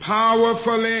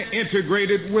powerfully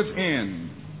integrated within.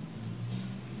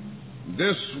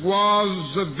 This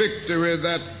was a victory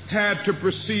that had to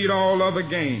precede all other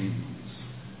gains.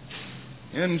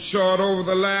 In short, over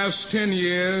the last 10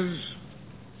 years,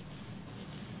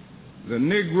 the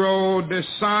Negro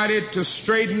decided to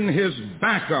straighten his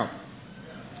back up,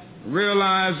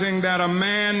 realizing that a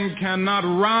man cannot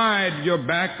ride your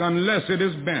back unless it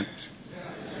is bent.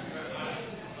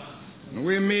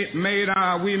 We made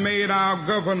our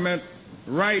government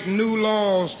write new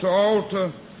laws to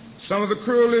alter some of the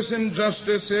cruelest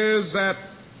injustices that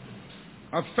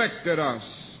affected us.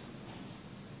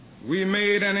 We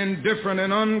made an indifferent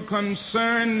and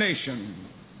unconcerned nation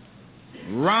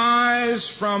rise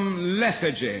from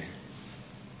lethargy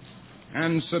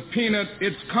and subpoenaed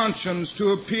its conscience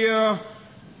to appear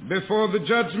before the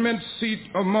judgment seat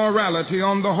of morality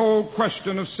on the whole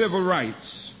question of civil rights.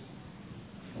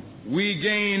 We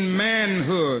gained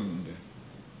manhood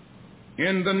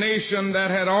in the nation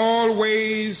that had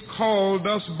always called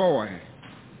us boy.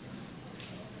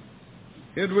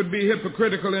 It would be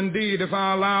hypocritical indeed if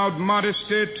I allowed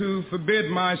modesty to forbid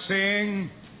my saying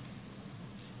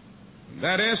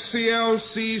that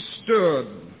SCLC stood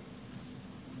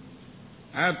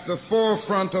at the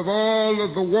forefront of all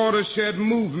of the watershed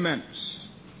movements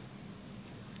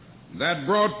that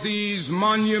brought these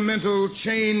monumental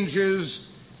changes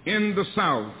in the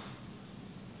South.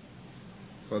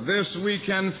 For this we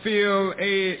can feel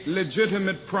a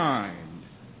legitimate pride.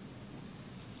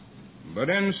 But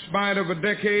in spite of a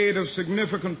decade of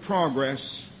significant progress,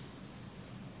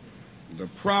 the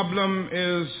problem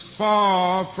is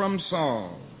far from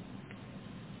solved.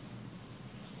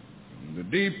 The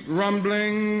deep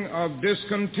rumbling of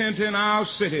discontent in our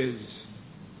cities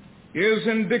is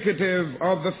indicative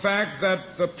of the fact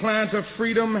that the plant of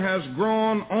freedom has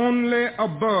grown only a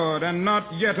bud and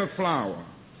not yet a flower.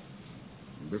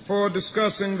 Before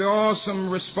discussing the awesome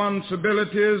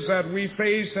responsibilities that we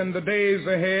face in the days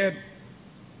ahead,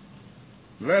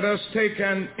 let us take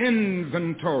an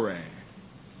inventory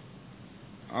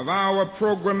of our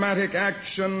programmatic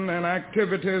action and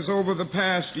activities over the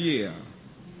past year.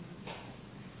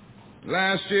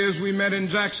 Last year, as we met in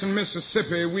Jackson,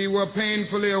 Mississippi, we were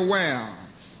painfully aware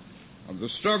of the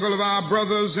struggle of our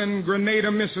brothers in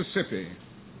Grenada, Mississippi.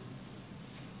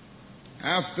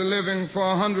 After living for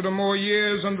 100 or more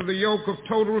years under the yoke of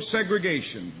total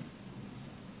segregation,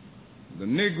 the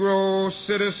Negro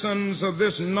citizens of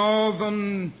this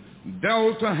northern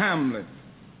Delta hamlet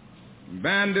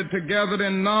banded together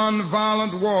in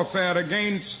nonviolent warfare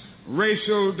against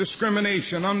racial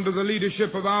discrimination under the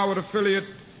leadership of our affiliate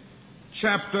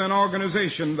chapter and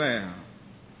organization there.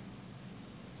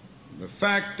 The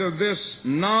fact of this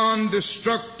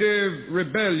non-destructive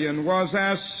rebellion was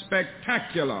as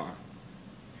spectacular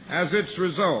as its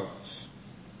results.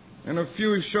 In a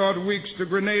few short weeks, the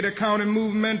Grenada County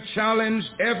movement challenged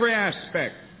every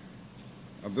aspect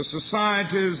of the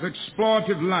society's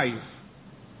exploitive life,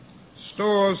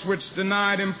 Stores which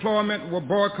denied employment were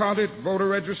boycotted. Voter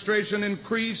registration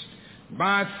increased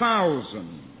by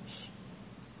thousands.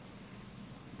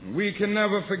 We can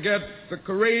never forget the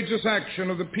courageous action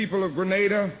of the people of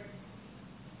Grenada,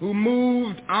 who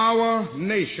moved our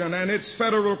nation and its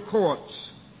federal courts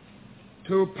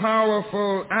to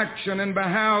powerful action in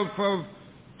behalf of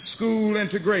school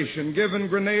integration, giving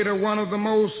Grenada one of the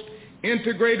most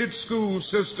integrated school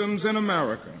systems in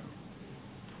America.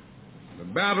 The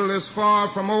battle is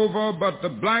far from over, but the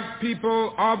black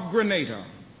people of Grenada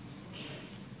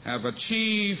have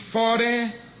achieved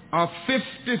 40 of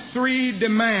 53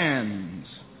 demands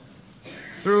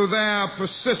through their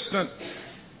persistent,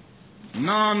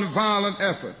 nonviolent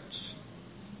efforts.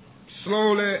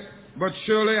 Slowly but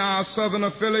surely, our southern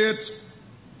affiliates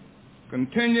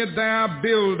continued their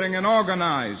building and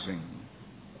organizing.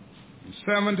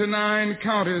 79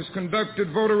 counties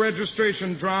conducted voter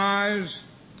registration drives,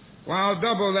 while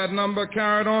double that number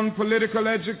carried on political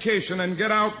education and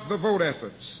get out the vote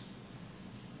efforts.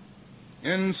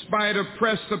 In spite of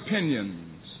press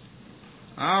opinions,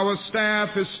 our staff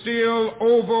is still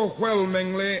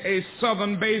overwhelmingly a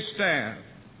southern-based staff.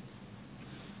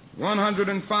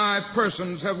 105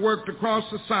 persons have worked across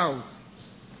the South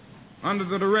under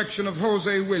the direction of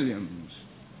Jose Williams.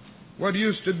 What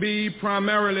used to be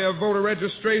primarily a voter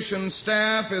registration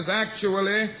staff is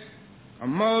actually a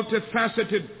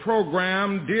multifaceted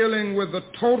program dealing with the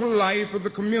total life of the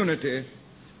community,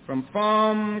 from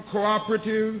farm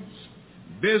cooperatives,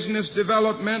 business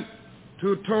development,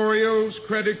 tutorials,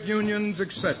 credit unions,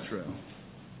 etc.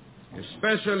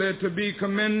 Especially to be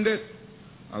commended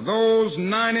are those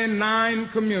 99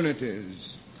 communities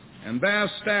and their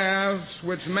staffs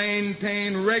which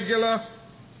maintain regular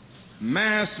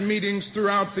mass meetings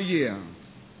throughout the year.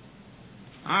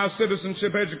 Our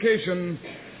citizenship education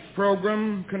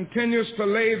program continues to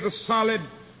lay the solid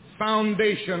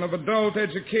foundation of adult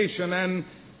education and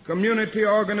community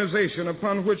organization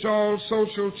upon which all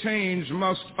social change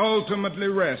must ultimately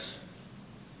rest.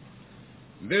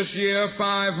 This year,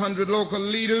 500 local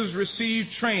leaders received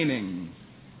training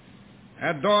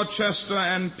at Dorchester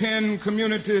and Penn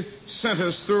community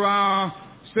centers through our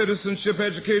citizenship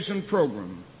education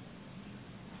program.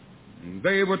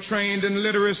 They were trained in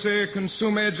literacy,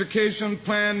 consumer education,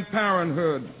 Planned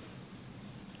Parenthood,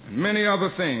 and many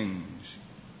other things.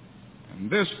 And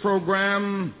this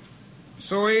program,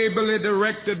 so ably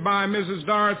directed by Mrs.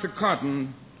 Dorothy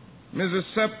Cotton, Mrs.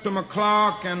 Septima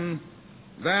Clark, and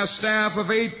their staff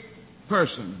of 8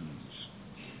 persons,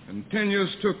 continues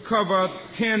to cover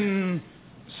 10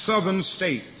 southern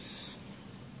states.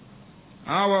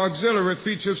 Our auxiliary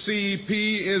feature CEP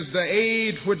is the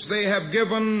aid which they have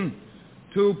given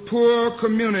to poor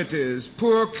communities,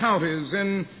 poor counties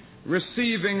in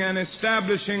receiving and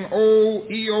establishing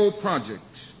OEO projects.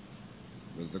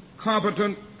 With the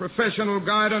competent professional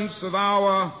guidance of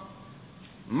our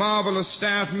marvelous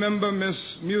staff member, Miss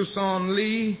Muson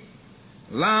Lee,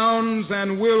 Lowndes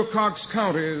and Wilcox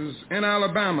counties in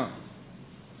Alabama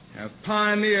have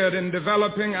pioneered in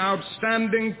developing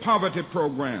outstanding poverty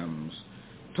programs,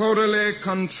 totally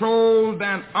controlled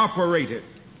and operated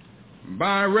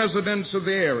by residents of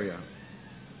the area.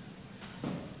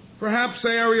 Perhaps the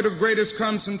area of greatest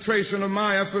concentration of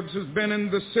my efforts has been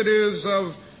in the cities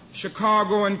of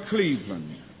Chicago and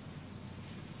Cleveland.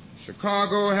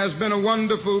 Chicago has been a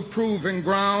wonderful proving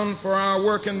ground for our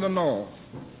work in the North.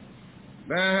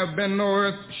 There have been no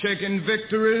earth-shaking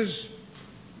victories,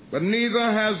 but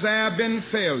neither has there been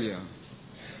failure.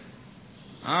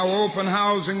 Our open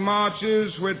housing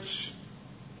marches, which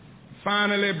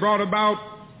finally brought about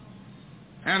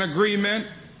an agreement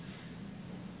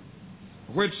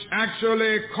which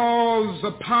actually caused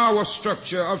the power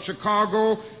structure of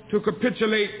Chicago to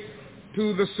capitulate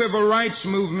to the civil rights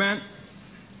movement,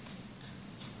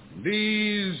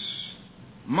 these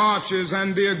marches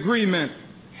and the agreement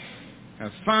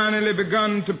have finally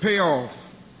begun to pay off.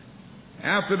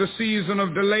 After the season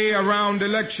of delay around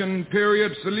election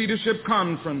periods, the leadership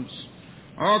conference,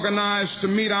 organized to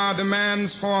meet our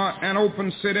demands for an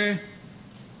open city,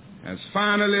 has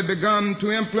finally begun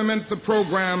to implement the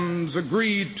programs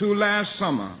agreed to last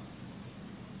summer.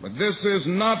 But this is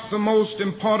not the most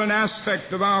important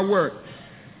aspect of our work.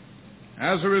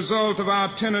 As a result of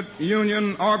our tenant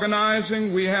union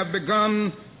organizing, we have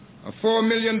begun a $4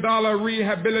 million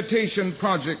rehabilitation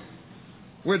project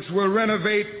which will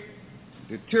renovate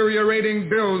deteriorating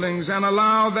buildings and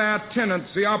allow their tenants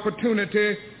the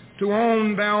opportunity to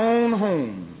own their own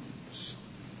homes.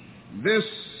 This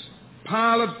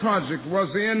pilot project was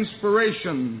the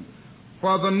inspiration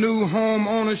for the new home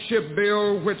ownership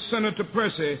bill which Senator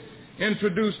Percy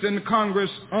introduced in Congress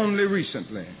only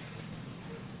recently.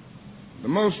 The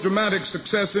most dramatic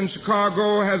success in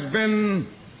Chicago has been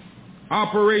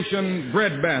Operation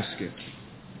Breadbasket.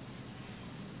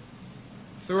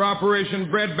 Through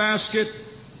Operation Breadbasket,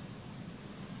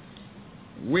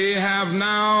 we have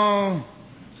now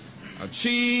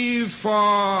achieved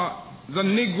for the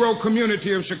Negro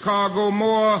community of Chicago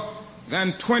more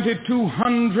than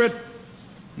 2,200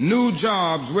 new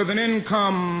jobs with an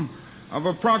income of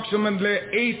approximately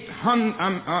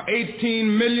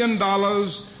 $18 million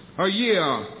a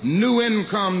year, new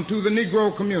income to the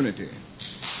Negro community.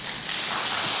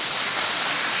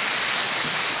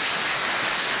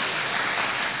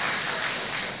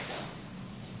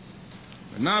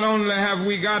 But not only have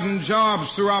we gotten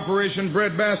jobs through Operation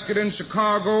Breadbasket in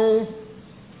Chicago,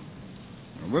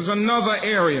 there was another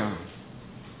area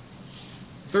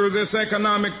through this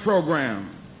economic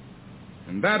program,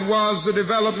 and that was the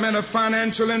development of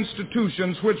financial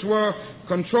institutions which were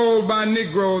controlled by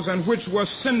Negroes and which were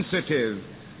sensitive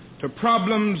to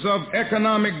problems of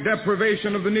economic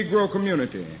deprivation of the Negro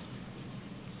community.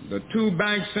 The two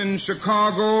banks in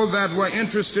Chicago that were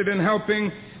interested in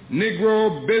helping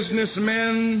Negro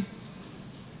businessmen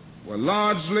were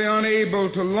largely unable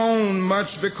to loan much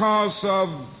because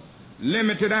of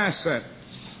limited assets.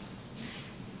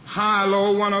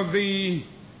 Hi-Lo, one of the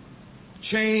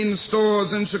chain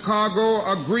stores in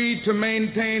Chicago, agreed to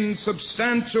maintain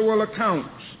substantial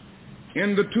accounts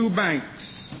in the two banks,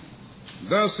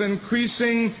 thus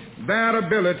increasing their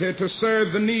ability to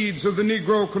serve the needs of the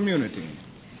Negro community.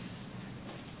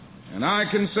 And I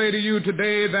can say to you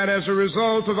today that as a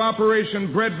result of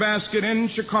Operation Breadbasket in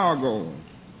Chicago,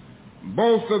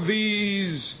 both of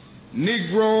these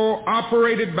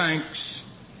Negro-operated banks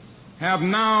have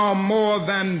now more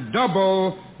than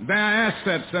double their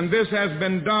assets, and this has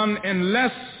been done in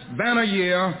less than a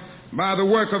year by the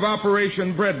work of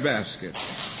Operation Breadbasket.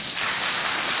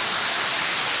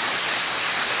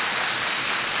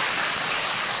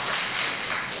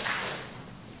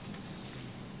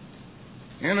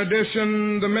 In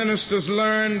addition, the ministers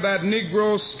learned that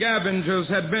Negro scavengers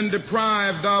had been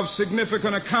deprived of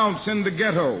significant accounts in the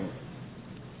ghetto.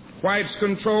 Whites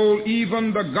control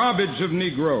even the garbage of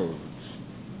Negroes.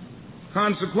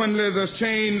 Consequently, the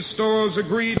chain stores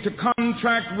agreed to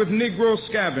contract with Negro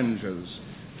scavengers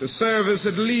to service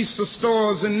at least the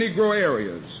stores in Negro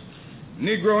areas.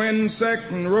 Negro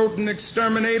insect and rodent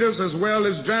exterminators as well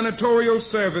as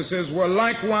janitorial services were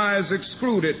likewise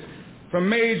excluded from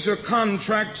major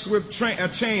contracts with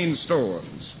chain stores.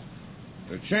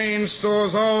 The chain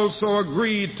stores also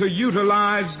agreed to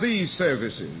utilize these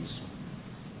services.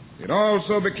 It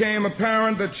also became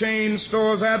apparent that chain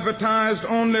stores advertised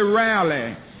only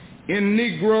rarely in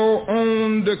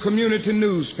Negro-owned community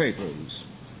newspapers.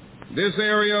 This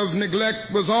area of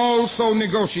neglect was also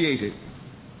negotiated,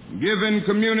 giving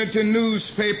community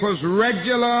newspapers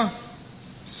regular,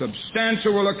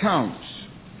 substantial accounts.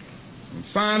 And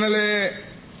finally,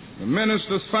 the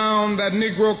ministers found that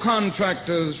Negro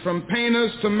contractors, from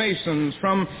painters to masons,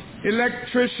 from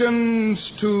electricians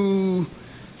to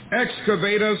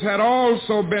excavators, had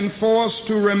also been forced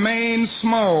to remain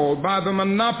small by the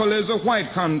monopolies of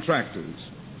white contractors.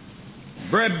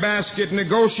 Breadbasket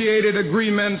negotiated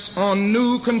agreements on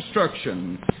new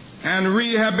construction and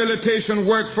rehabilitation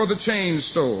work for the chain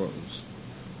stores.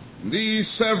 These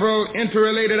several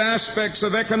interrelated aspects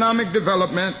of economic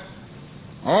development,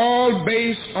 all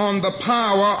based on the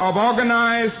power of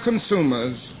organized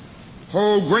consumers,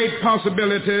 hold great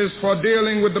possibilities for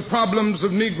dealing with the problems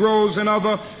of Negroes in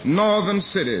other northern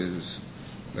cities.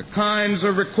 The kinds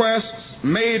of requests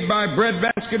made by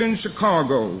Breadbasket in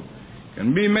Chicago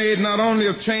can be made not only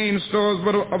of chain stores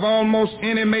but of almost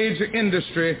any major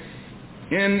industry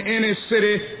in any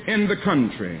city in the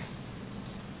country.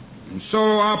 And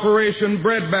so Operation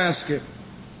Breadbasket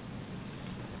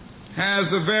has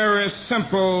a very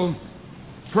simple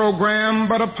program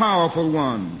but a powerful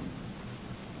one.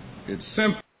 It's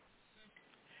simple.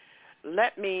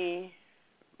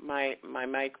 My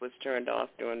mic was turned off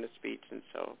during the speech, and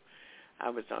so I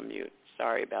was on mute.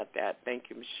 Sorry about that. Thank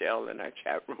you, Michelle, in our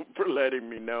chat room for letting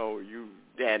me know you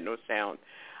had no sound.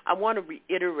 I want to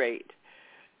reiterate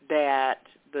that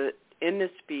in the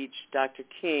speech, Dr.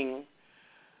 King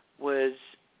was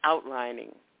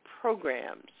outlining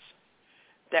programs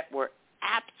that were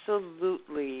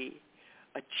absolutely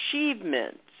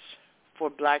achievements for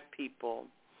black people,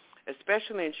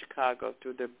 especially in Chicago,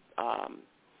 through the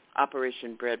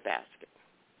Operation Breadbasket.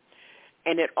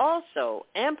 And it also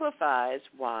amplifies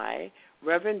why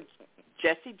Reverend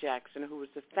Jesse Jackson, who was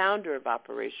the founder of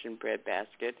Operation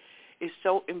Breadbasket, is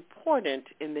so important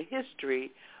in the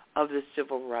history of the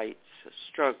civil rights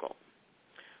struggle.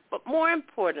 But more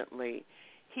importantly,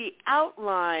 he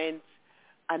outlines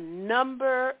a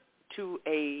number to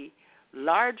a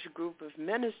large group of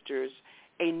ministers,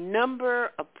 a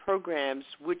number of programs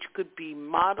which could be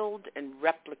modeled and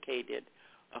replicated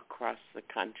across the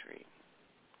country.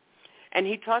 And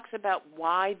he talks about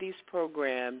why these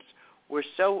programs were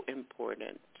so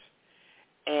important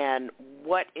and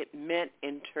what it meant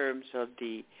in terms of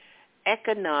the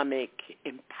economic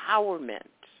empowerment,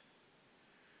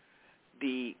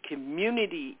 the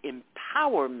community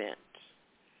empowerment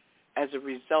as a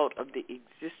result of the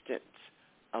existence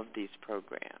of these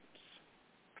programs.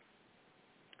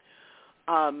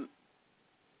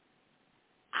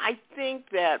 I think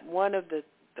that one of the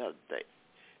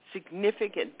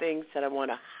significant things that I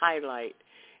want to highlight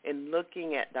in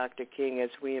looking at Dr. King as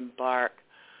we embark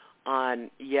on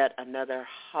yet another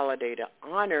holiday to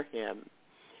honor him,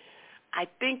 I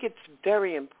think it's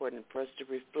very important for us to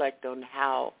reflect on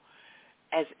how,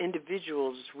 as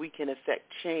individuals, we can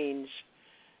affect change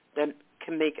that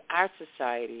can make our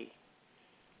society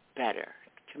better,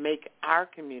 to make our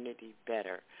community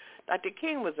better. Dr.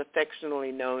 King was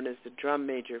affectionately known as the drum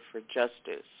major for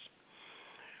justice,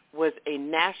 was a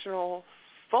national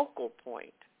focal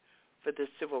point for the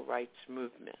civil rights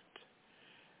movement.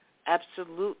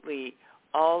 Absolutely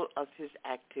all of his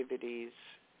activities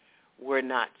were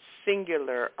not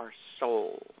singular or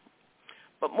sole.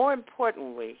 But more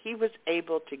importantly, he was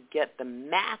able to get the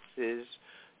masses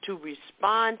to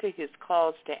respond to his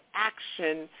calls to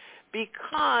action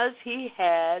because he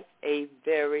had a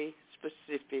very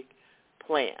specific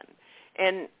plan.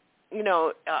 And, you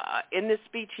know, in this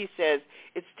speech he says,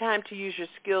 it's time to use your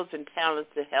skills and talents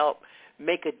to help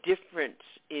make a difference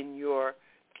in your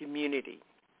community.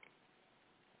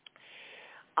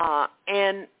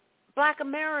 And Black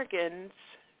Americans,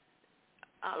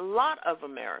 a lot of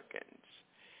Americans,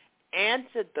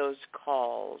 answered those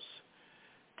calls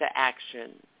to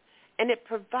action, and it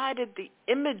provided the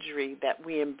imagery that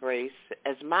we embrace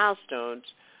as milestones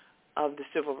of the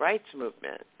civil rights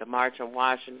movement, the March on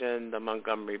Washington, the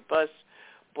Montgomery bus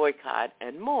boycott,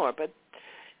 and more. But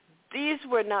these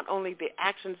were not only the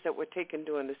actions that were taken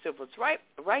during the civil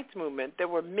rights movement, there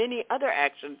were many other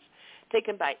actions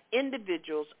taken by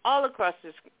individuals all across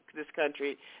this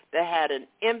country that had an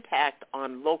impact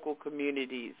on local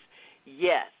communities.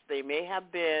 Yes, they may have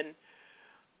been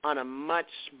on a much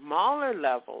smaller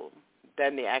level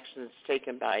than the actions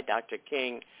taken by Dr.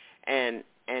 King and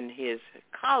his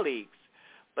colleagues,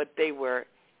 but they were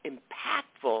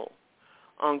impactful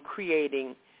on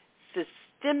creating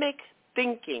systemic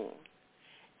thinking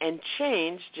and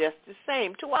change just the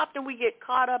same. Too often we get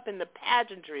caught up in the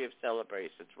pageantry of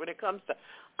celebrations when it comes to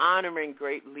honoring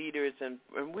great leaders, and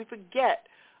we forget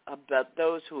about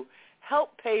those who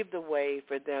helped pave the way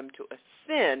for them to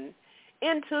ascend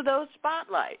into those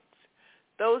spotlights,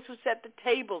 those who set the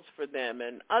tables for them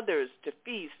and others to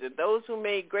feast, and those who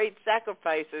made great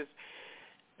sacrifices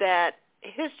that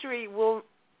history will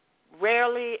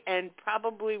rarely and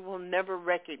probably will never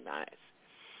recognize.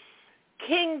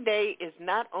 King Day is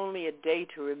not only a day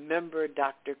to remember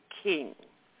Dr. King,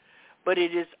 but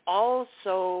it is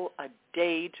also a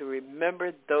day to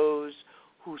remember those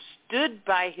who stood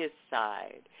by his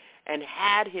side and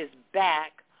had his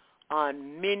back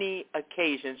on many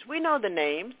occasions. We know the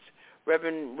names: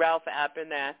 Reverend Ralph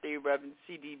Abernathy, Reverend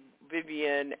C.D.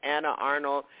 Vivian, Anna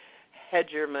Arnold,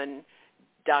 Hedgerman,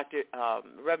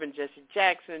 Reverend Jesse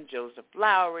Jackson, Joseph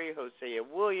Lowry, Hosea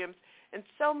Williams, and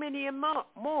so many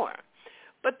more.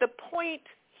 But the point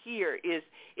here is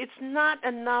it's not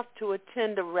enough to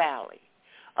attend a rally,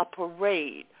 a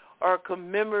parade, or a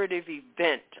commemorative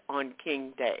event on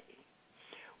King Day.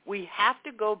 We have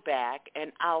to go back,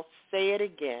 and I'll say it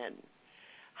again.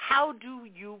 How do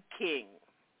you King?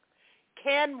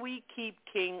 Can we keep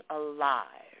King alive?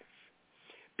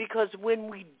 Because when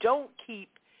we don't keep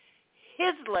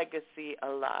his legacy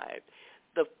alive,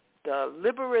 the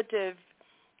liberative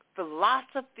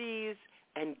philosophies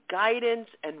and guidance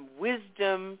and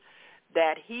wisdom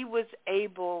that he was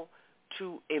able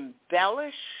to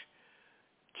embellish,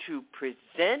 to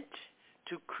present,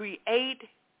 to create,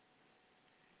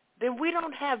 then we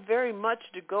don't have very much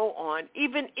to go on,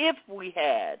 even if we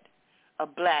had a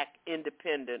black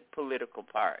independent political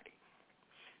party.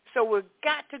 So we've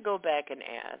got to go back and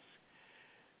ask,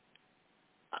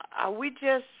 are we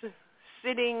just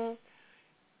sitting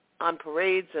on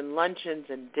parades and luncheons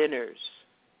and dinners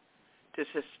to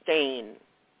sustain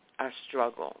our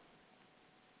struggle?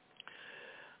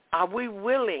 Are we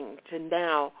willing to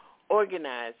now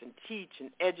organize and teach and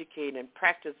educate and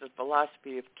practice the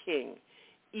philosophy of King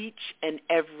each and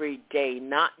every day,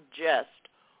 not just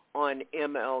on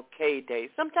MLK Day?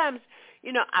 Sometimes,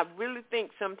 I really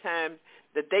think sometimes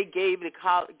that they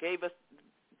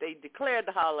they declared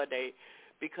the holiday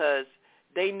because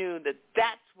they knew that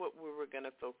that's what we were going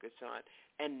to focus on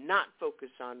and not focus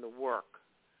on the work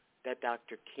that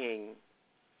Dr. King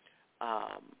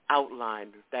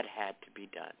outlined that had to be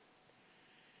done.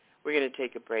 We're going to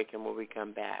take a break, and when we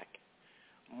come back,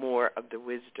 more of the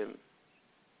wisdom,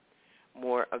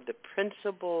 more of the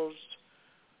principles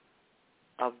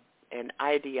of an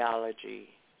ideology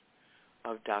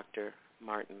of Dr.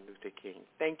 Martin Luther King.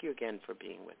 Thank you again for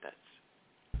being with us.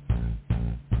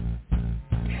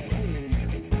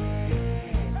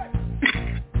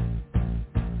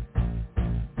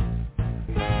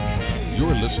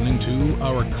 You're listening to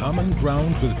Our Common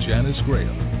Ground with Janice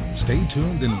Graham. Stay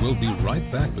tuned and we'll be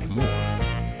right back with more.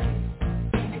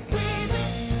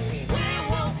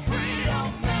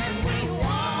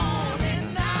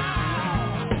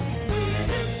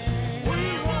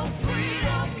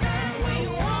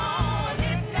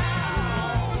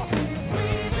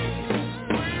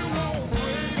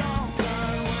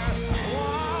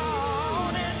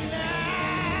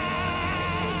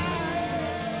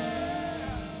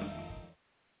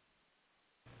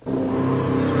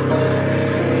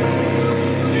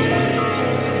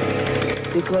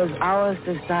 Because our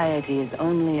society is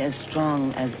only as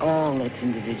strong as all its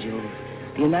individuals,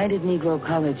 the United Negro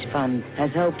College Fund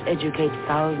has helped educate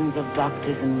thousands of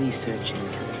doctors and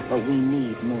researchers, but we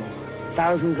need more.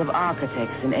 Thousands of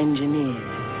architects and engineers,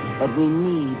 but we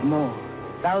need more.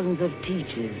 Thousands of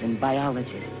teachers and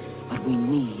biologists, but we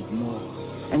need more.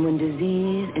 And when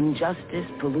disease, injustice,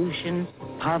 pollution,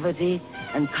 poverty,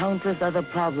 and countless other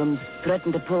problems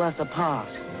threaten to pull us apart,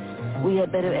 we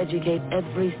had better educate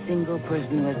every single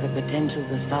person who has the potential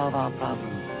to solve our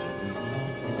problems.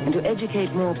 And to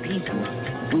educate more people,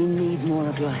 we need more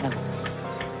of your help.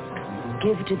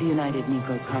 Give to the United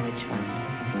Negro College Fund.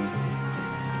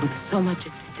 With so much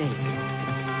at stake,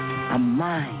 a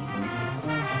mind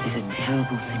is a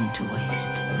terrible thing to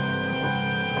waste.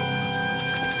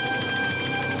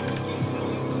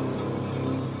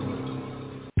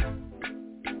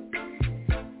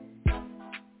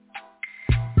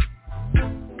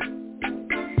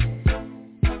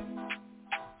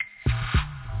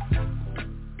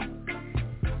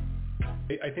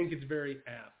 I think it's very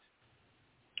apt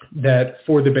that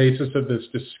for the basis of this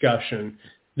discussion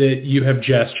that you have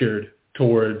gestured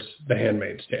towards The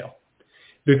Handmaid's Tale.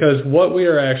 Because what we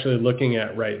are actually looking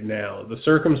at right now, the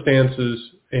circumstances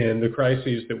and the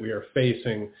crises that we are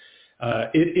facing,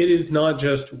 it is not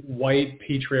just white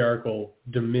patriarchal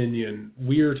dominion.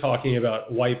 We are talking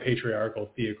about white patriarchal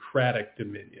theocratic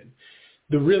dominion.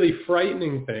 The really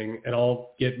frightening thing, and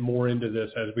I'll get more into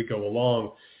this as we go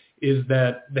along, is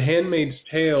that The Handmaid's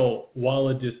Tale, while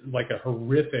it is like a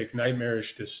horrific, nightmarish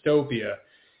dystopia,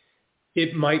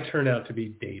 it might turn out to be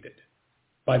dated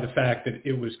by the fact that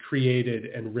it was created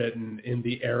and written in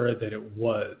the era that it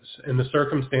was, and the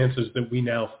circumstances that we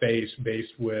now face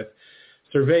based with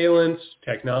surveillance,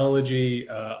 technology,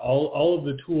 all of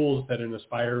the tools that an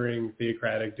aspiring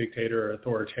theocratic dictator or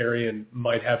authoritarian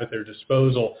might have at their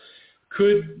disposal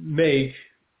could make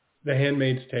The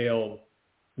Handmaid's Tale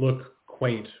look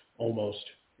quaint almost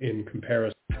in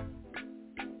comparison.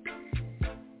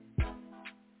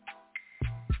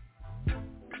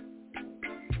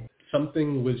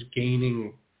 Something was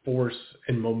gaining force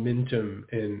and momentum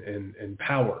and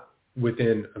power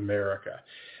within America.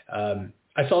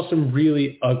 I saw some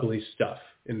really ugly stuff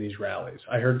in these rallies.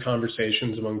 I heard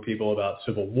conversations among people about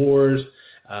civil wars.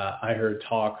 I heard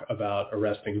talk about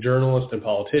arresting journalists and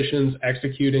politicians,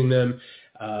 executing them.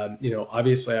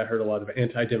 Obviously I heard a lot of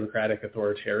anti-democratic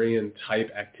authoritarian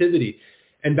type activity.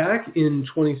 And back in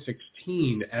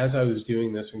 2016, as I was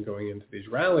doing this and going into these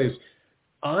rallies,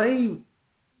 I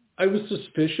was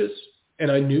suspicious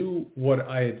and I knew what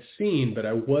I had seen, but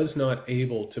I was not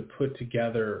able to put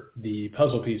together the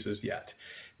puzzle pieces yet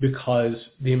because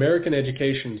the American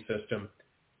education system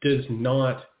does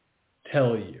not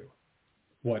tell you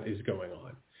what is going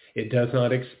on. It does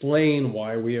not explain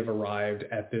why we have arrived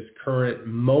at this current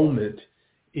moment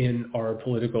in our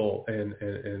political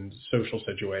and social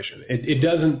situation. It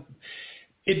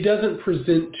doesn't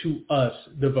present to us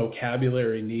the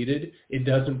vocabulary needed. It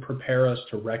doesn't prepare us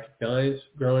to recognize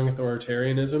growing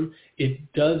authoritarianism.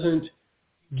 It doesn't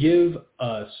give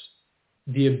us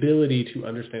the ability to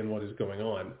understand what is going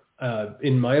on.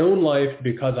 In my own life,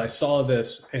 because I saw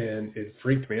this and it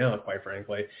freaked me out, quite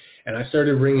frankly, and I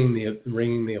started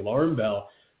ringing the alarm bell,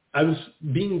 I was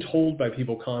being told by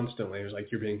people constantly, it was like,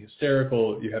 you're being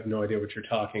hysterical, you have no idea what you're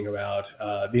talking about,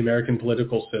 the American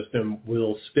political system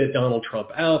will spit Donald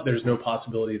Trump out, there's no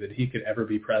possibility that he could ever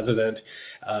be president,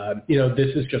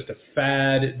 this is just a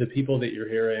fad, the people that you're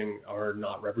hearing are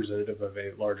not representative of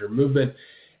a larger movement.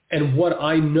 And what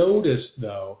I noticed,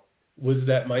 though, was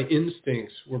that my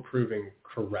instincts were proving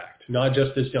correct, not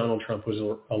just as Donald Trump was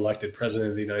elected president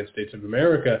of the United States of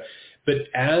America, but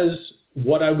as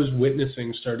what I was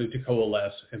witnessing started to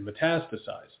coalesce and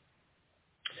metastasize.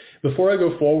 Before I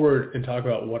go forward and talk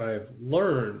about what I've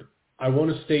learned, I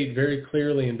want to state very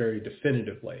clearly and very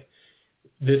definitively,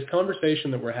 this conversation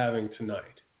that we're having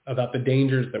tonight about the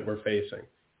dangers that we're facing,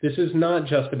 this is not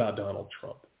just about Donald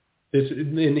Trump.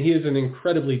 And he is an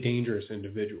incredibly dangerous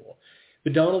individual.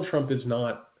 But Donald Trump is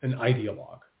not an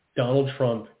ideologue. Donald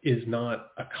Trump is not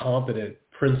a competent,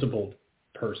 principled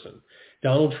person.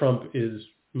 Donald Trump is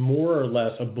more or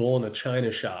less a bull in a china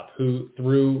shop who,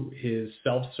 through his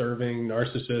self-serving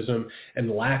narcissism and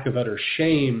lack of utter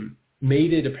shame,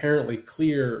 made it apparently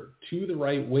clear to the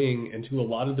right wing and to a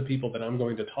lot of the people that I'm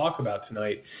going to talk about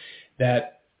tonight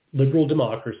that liberal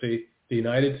democracy, the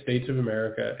United States of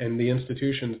America, and the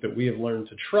institutions that we have learned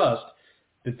to trust,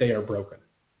 that they are broken.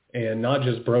 And not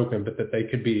just broken, but that they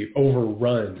could be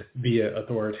overrun via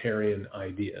authoritarian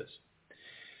ideas.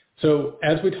 So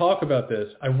as we talk about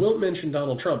this, I will mention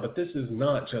Donald Trump, but this is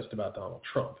not just about Donald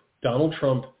Trump. Donald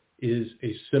Trump is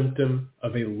a symptom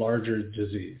of a larger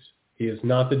disease. He is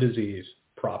not the disease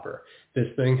proper. This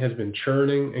thing has been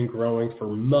churning and growing for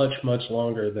much, much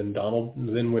longer than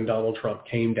when Donald Trump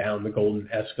came down the golden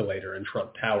escalator in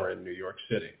Trump Tower in New York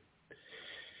City.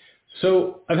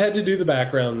 So I've had to do the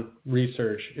background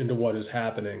research into what is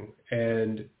happening.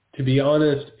 And to be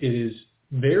honest, it is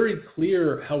very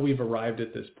clear how we've arrived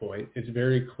at this point. It's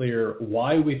very clear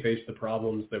why we face the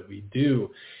problems that we do.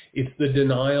 It's the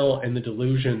denial and the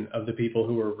delusion of the people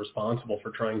who are responsible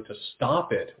for trying to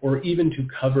stop it or even to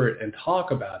cover it and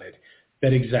talk about it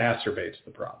that exacerbates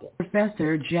the problem.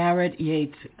 Professor Jared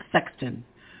Yates Sexton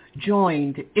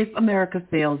joined If America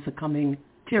Fails the Coming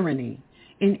Tyranny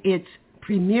in its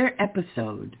premiere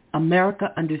episode,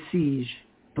 America Under Siege,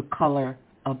 The Color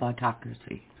of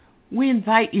Autocracy. We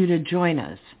invite you to join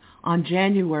us on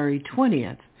January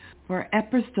 20th for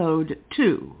Episode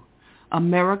 2,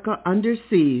 America Under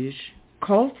Siege,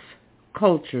 Cults,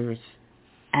 Cultures,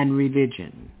 and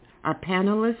Religion. Our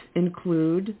panelists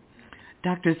include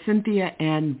Dr. Cynthia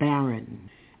Ann Barron.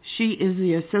 She is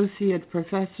the Associate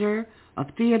Professor of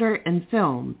Theater and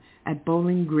Film at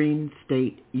Bowling Green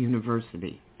State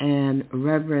University, and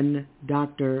Reverend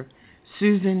Dr.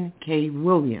 Susan K.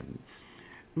 Williams.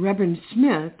 Reverend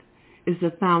Smith is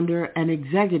the founder and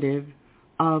executive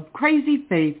of Crazy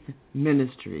Faith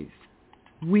Ministries.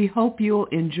 We hope you'll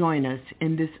join us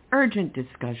in this urgent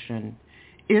discussion,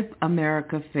 If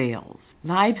America Fails,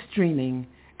 live streaming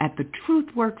at the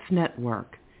TruthWorks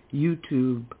Network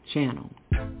YouTube channel.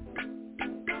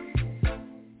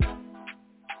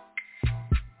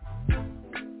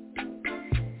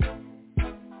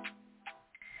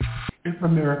 If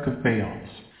America Fails.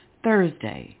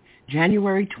 Thursday,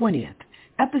 January 20th,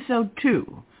 Episode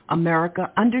 2,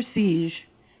 America Under Siege,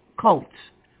 Cults,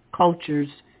 Cultures,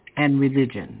 and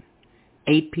Religion,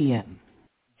 8 p.m.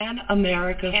 Can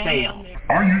America fail?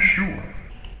 Are you sure?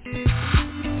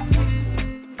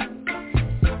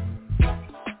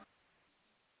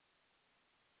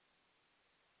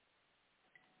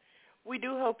 We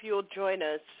do hope you'll join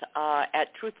us at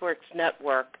TruthWorks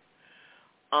Network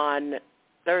on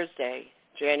Thursday,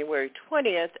 January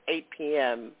 20th, 8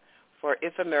 p.m. for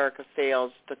If America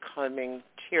Fails, The Coming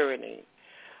Tyranny.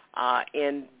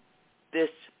 In this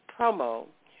promo,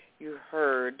 you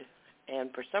heard,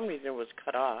 and for some reason it was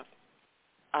cut off,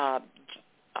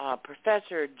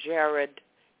 Professor Jared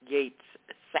Yates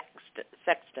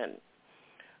Sexton,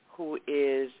 who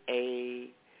is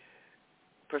a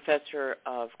professor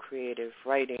of creative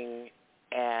writing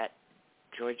at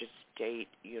Georgia State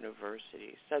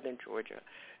University, Southern Georgia.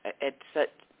 The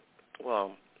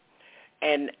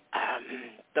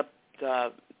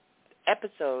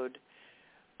episode,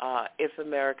 If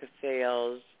America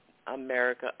Fails,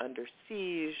 America Under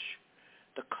Siege,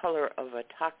 The Color of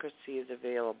Autocracy is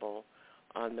available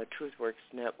on the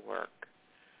TruthWorks Network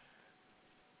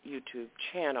YouTube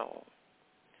channel.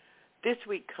 This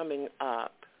week coming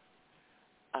up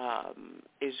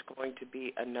is going to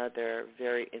be another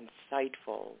very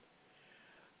insightful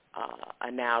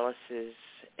analysis,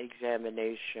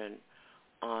 examination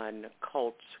on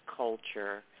cults,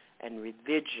 culture, and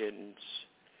religions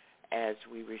as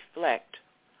we reflect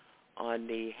on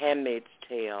The Handmaid's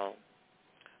Tale,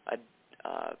 a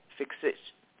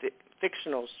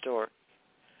fictional story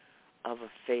of a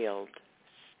failed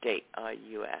state,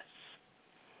 U.S.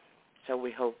 So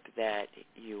we hope that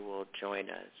you will join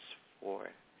us for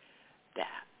that.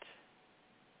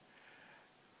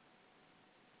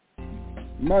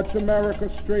 Much America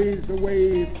strays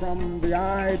away from the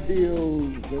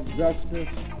ideals of justice.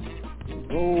 The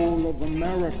goal of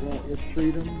America is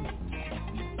freedom.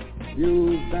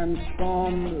 Used and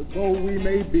scorned though we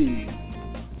may be,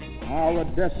 our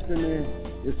destiny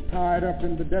is tied up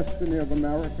in the destiny of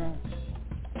America.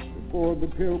 Before the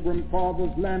Pilgrim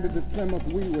Fathers landed at Plymouth,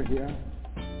 we were here.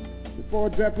 Before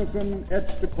Jefferson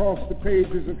etched across the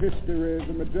pages of history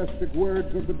the majestic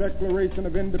words of the Declaration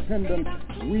of Independence,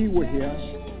 we were here.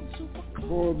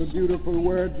 Before the beautiful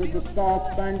words of the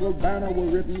Star-Spangled Banner were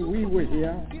written, we were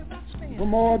here. For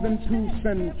more than 2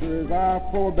 centuries, our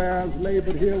forebears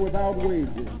labored here without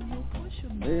wages.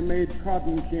 They made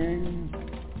cotton kings.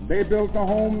 They built the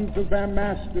homes of their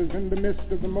masters in the midst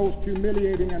of the most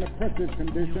humiliating and oppressive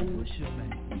conditions.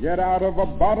 Yet out of a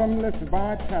bottomless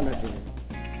vitality,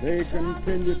 they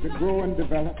continue to grow and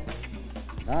develop.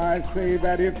 I say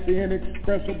that if the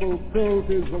inexpressible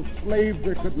cruelties of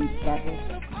slavery couldn't stop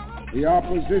us, the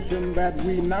opposition that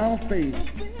we now face,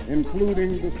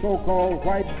 including the so-called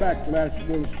white backlash,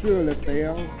 will surely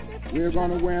fail. We're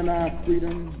going to win our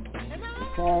freedom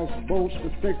because both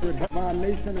the sacred heart of our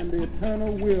nation and the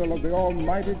eternal will of the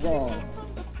Almighty God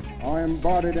are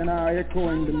embodied in our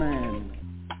echoing demand.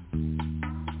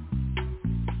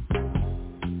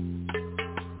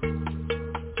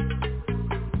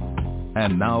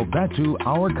 And now back to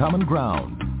Our Common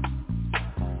Ground.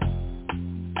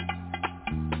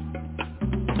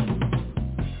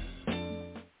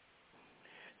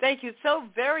 Thank you so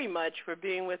very much for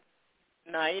being with us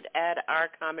tonight at Our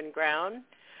Common Ground.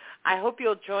 I hope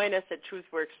you'll join us at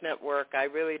TruthWorks Network. I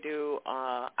really do.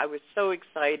 I was so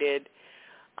excited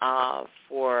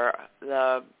for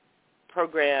the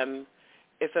program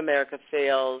If America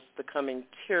Fails, The Coming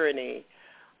Tyranny.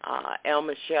 L.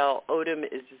 Michelle Odom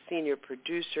is the senior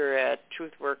producer at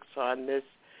TruthWorks on this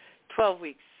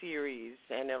 12-week series,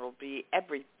 and it'll be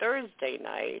every Thursday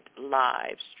night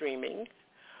live streaming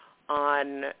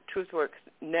on TruthWorks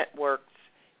Network's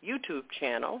YouTube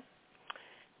channel.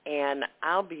 And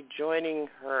I'll be joining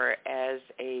her as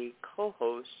a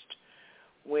co-host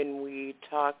when we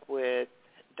talk with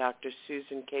Dr.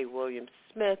 Susan K.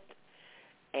 Williams-Smith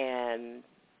and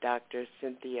Dr.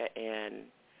 Cynthia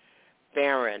Ann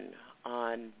Barron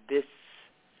on this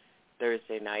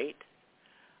Thursday night.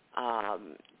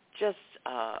 Just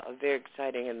very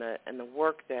exciting, and the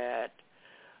work that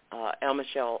L.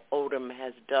 Michelle Odom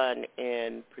has done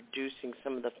in producing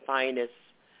some of the finest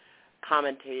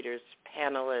commentators,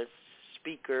 panelists,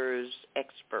 speakers,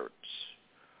 experts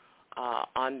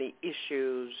on the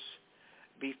issues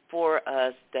before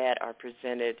us that are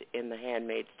presented in The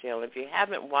Handmaid's Tale. If you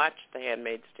haven't watched The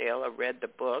Handmaid's Tale or read the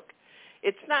book,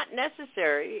 it's not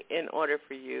necessary in order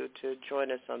for you to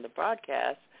join us on the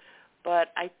broadcast,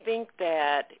 but I think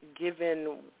that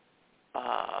given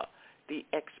the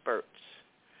experts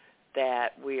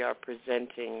that we are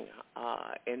presenting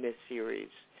in this series,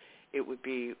 it would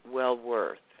be well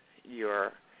worth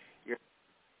your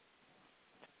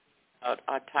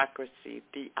autocracy,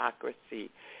 theocracy.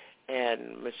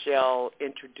 And Michelle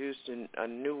introduced a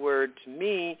new word to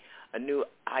me, a new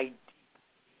idea.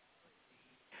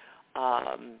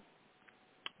 On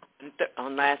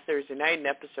last Thursday night in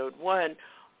episode 1,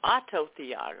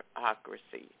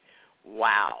 autotheocracy.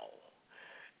 Wow.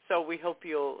 So we hope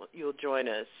you'll join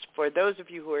us. For those of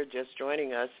you who are just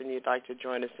joining us and you'd like to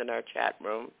join us in our chat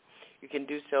room, you can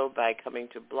do so by coming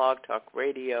to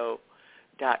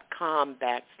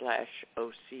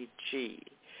blogtalkradio.com/OCG.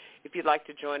 If you'd like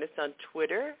to join us on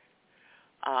Twitter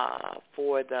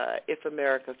for the If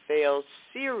America Fails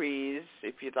series,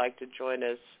 if you'd like to join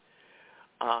us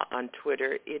on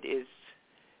Twitter, it is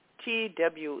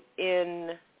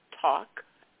TWN Talk,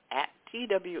 at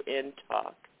TWN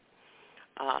Talk.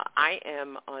 I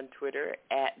am on Twitter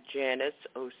at Janice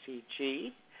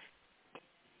OCG.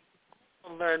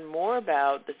 Learn more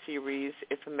about the series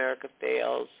If America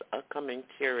Fails, A Coming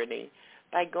Tyranny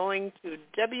by going to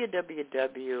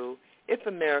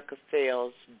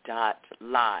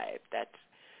www.ifamericafails.live. That's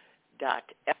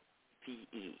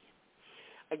 .FVE.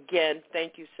 Again,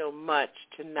 thank you so much.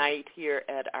 Tonight here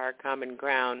at Our Common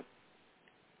Ground,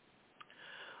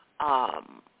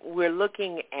 we're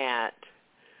looking at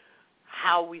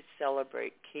how we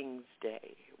celebrate King's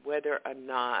Day, whether or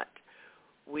not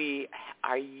we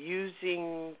are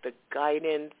using the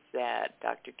guidance that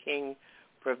Dr. King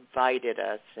provided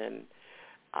us. And,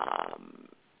 I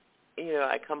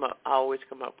always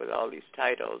come up with all these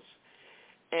titles.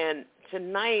 And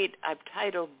tonight I've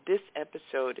titled this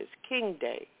episode as King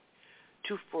Day.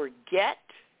 To forget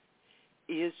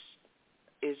is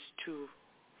to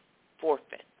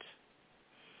forfeit.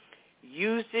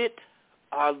 Use it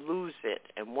or lose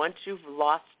it. And once you've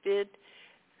lost it,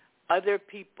 other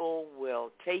people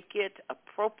will take it,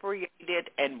 appropriate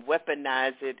it, and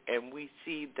weaponize it, and we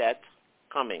see that's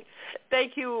coming.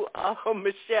 Thank you,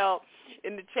 Michelle,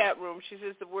 in the chat room. She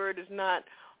says the word is not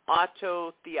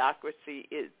autotheocracy,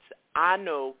 it's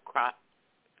anocracy,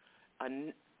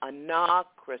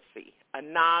 ANOCRACY,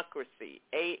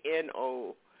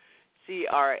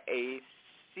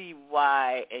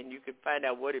 and you can find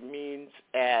out what it means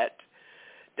at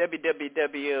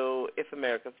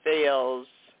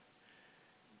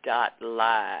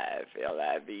www.ifamericafails.live,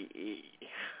 Live.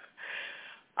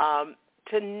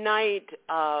 Tonight,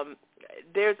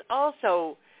 there's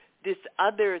also this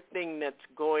other thing that's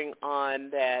going on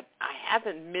that I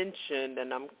haven't mentioned,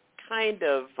 and I'm kind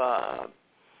of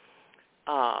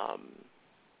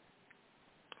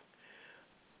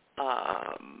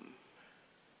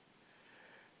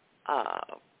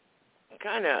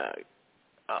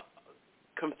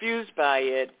confused by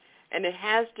it, and it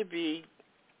has to be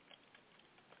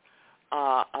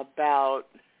about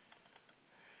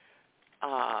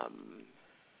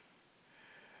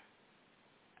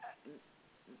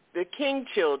the King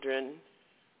children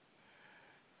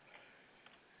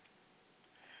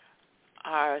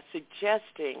are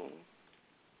suggesting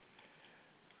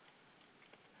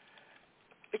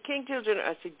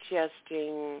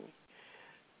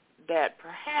that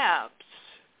perhaps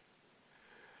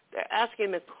they're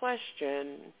asking the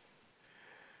question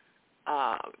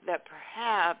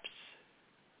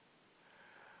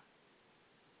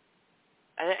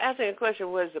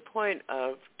what is the point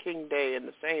of King Day in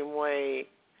the same way,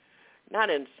 not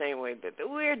in the same way that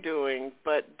we're doing,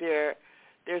 but they're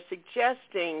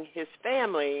suggesting his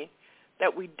family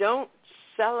that we don't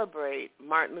celebrate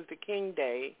Martin Luther King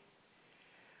Day.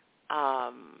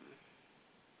 I'm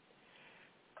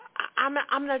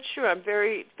not sure.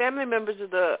 Family members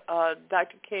of the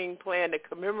Dr. King plan to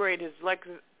commemorate his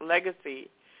legacy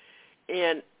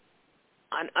in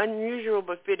an unusual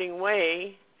but fitting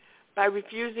way by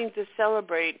refusing to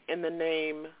celebrate in the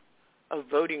name of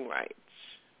voting rights.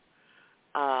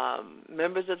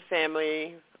 Members of the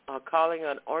family are calling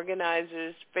on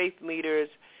organizers, faith leaders,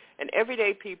 and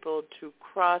everyday people to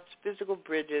cross physical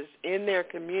bridges in their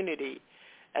community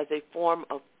as a form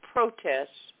of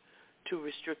protest to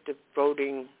restrictive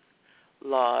voting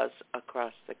laws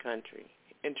across the country.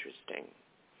 Interesting.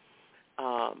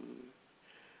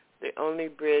 The only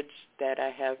bridge that I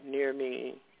have near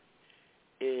me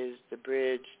is the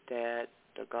bridge that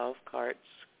the golf carts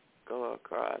go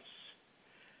across.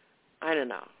 I don't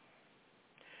know.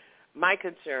 My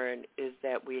concern is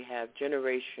that we have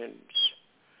generations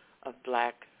of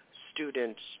black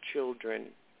students,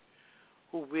 children,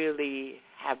 who really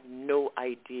have no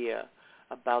idea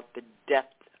about the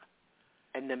depth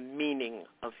and the meaning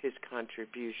of his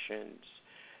contributions,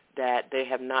 that they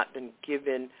have not been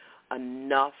given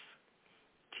enough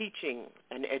teaching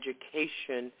and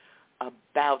education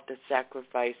about the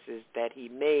sacrifices that he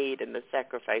made and the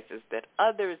sacrifices that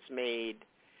others made,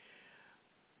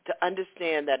 to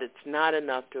understand that it's not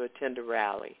enough to attend a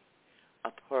rally,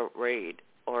 a parade,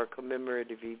 or a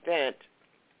commemorative event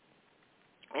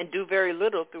and do very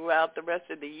little throughout the rest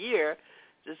of the year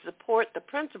to support the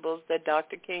principles that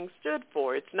Dr. King stood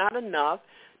for. It's not enough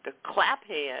to clap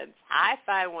hands,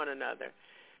 high-five one another,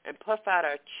 and puff out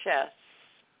our chests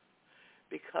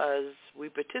because we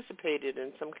participated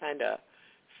in some kind of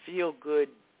feel-good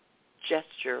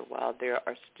gesture while there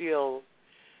are still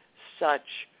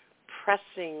such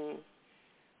pressing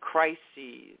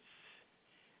crises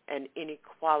and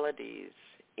inequalities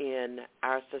in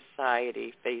our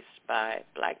society faced by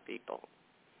black people.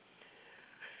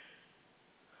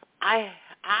 I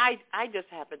just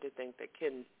happen to think that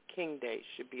King Day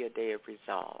should be a day of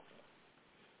resolve.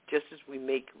 Just as we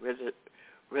make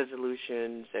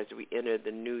resolutions as we enter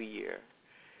the new year,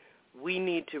 we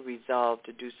need to resolve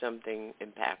to do something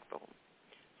impactful,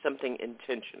 something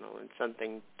intentional, and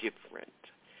something different.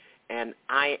 And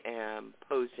I am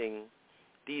posing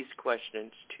these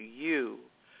questions to you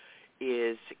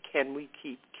is, can we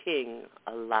keep King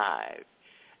alive?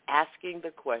 Asking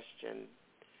the question,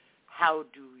 how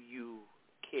do you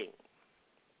king?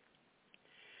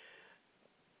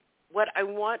 What I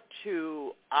want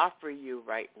to offer you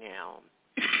right now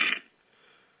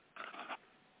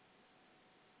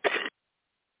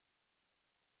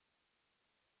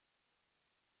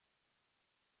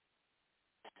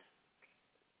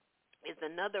is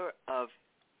another of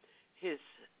his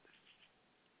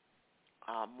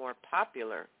more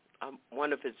popular,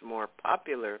 one of his more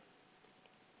popular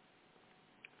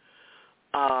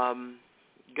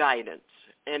guidance,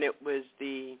 and it was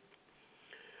the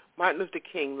Martin Luther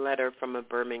King letter from a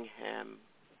Birmingham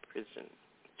prison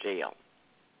jail,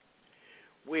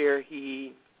 where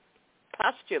he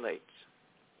postulates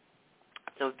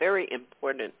some very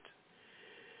important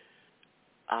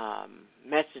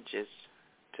messages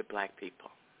to black people.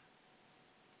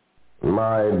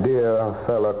 My dear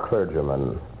fellow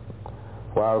clergymen,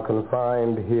 while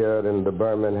confined here in the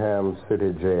Birmingham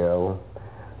City Jail,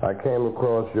 I came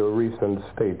across your recent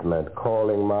statement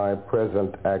calling my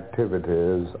present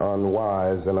activities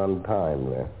unwise and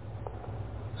untimely.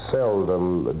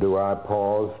 Seldom do I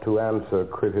pause to answer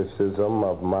criticism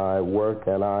of my work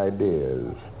and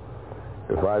ideas.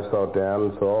 If I sought to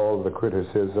answer all the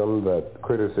criticisms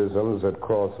that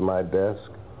cross my desk,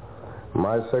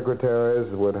 my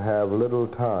secretaries would have little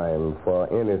time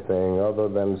for anything other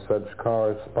than such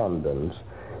correspondence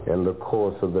in the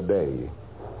course of the day,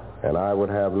 and I would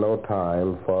have no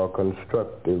time for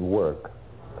constructive work.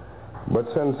 But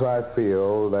since I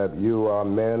feel that you are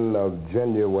men of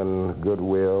genuine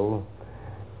goodwill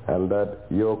and that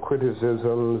your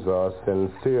criticisms are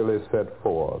sincerely set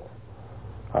forth,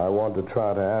 I want to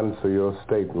try to answer your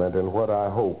statement in what I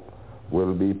hope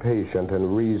will be patient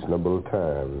and reasonable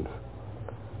terms.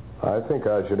 I think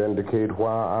I should indicate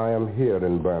why I am here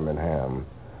in Birmingham,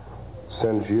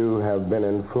 since you have been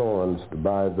influenced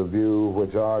by the view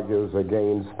which argues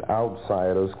against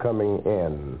outsiders coming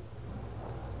in.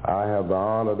 I have the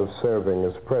honor of serving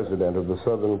as president of the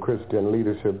Southern Christian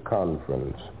Leadership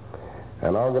Conference,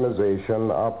 an organization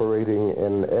operating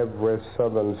in every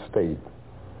southern state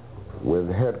with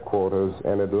headquarters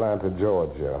in Atlanta,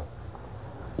 Georgia.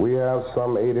 We have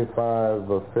some 85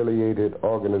 affiliated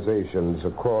organizations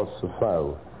across the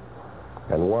South,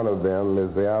 and one of them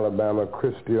is the Alabama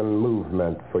Christian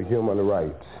Movement for Human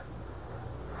Rights.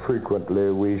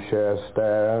 Frequently, we share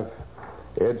staff,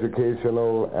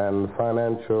 educational, and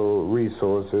financial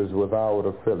resources with our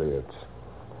affiliates.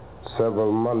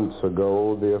 Several months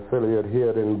ago, the affiliate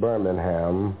here in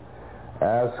Birmingham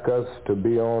asked us to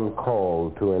be on call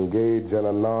to engage in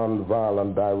a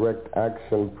nonviolent direct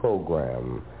action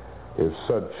program if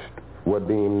such were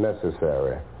deemed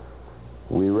necessary.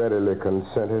 We readily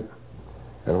consented,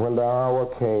 and when the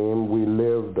hour came, we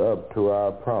lived up to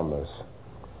our promise.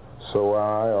 So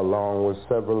I, along with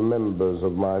several members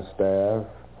of my staff,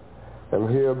 am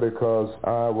here because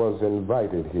I was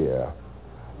invited here.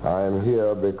 I am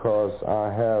here because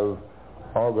I have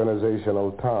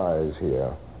organizational ties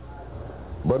here.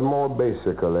 But more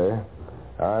basically,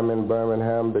 I'm in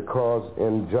Birmingham because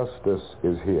injustice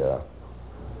is here.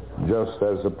 Just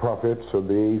as the prophets of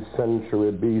the 8th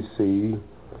century B.C.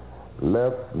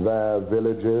 left their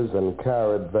villages and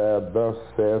carried their "Thus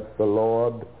saith the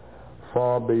Lord"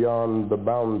 far beyond the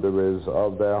boundaries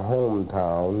of their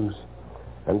hometowns,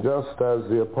 and just as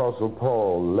the Apostle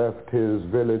Paul left his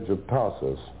village of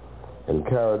Tarsus and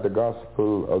carried the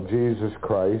gospel of Jesus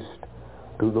Christ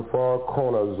to the far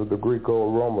corners of the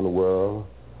Greco-Roman world,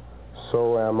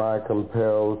 so am I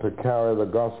compelled to carry the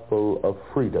gospel of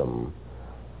freedom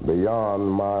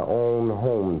beyond my own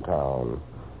hometown.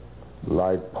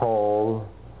 Like Paul,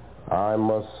 I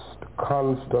must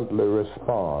constantly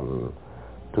respond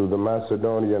to the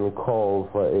Macedonian call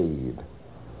for aid.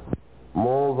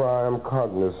 Moreover, I am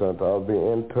cognizant of the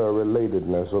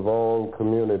interrelatedness of all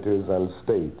communities and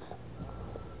states.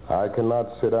 I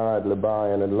cannot sit idly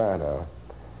by in Atlanta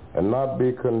and not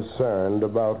be concerned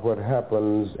about what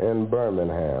happens in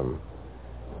Birmingham.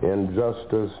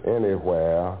 Injustice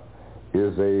anywhere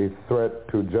is a threat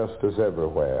to justice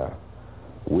everywhere.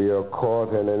 We are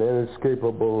caught in an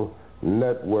inescapable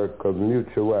network of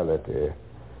mutuality,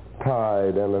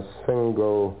 tied in a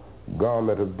single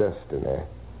garment of destiny.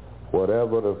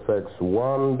 Whatever affects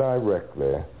one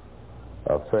directly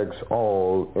affects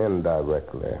all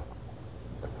indirectly.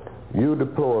 You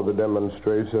deplore the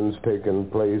demonstrations taking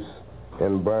place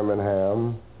in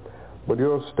Birmingham, but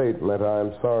your statement, I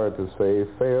am sorry to say,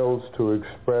 fails to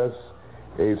express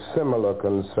a similar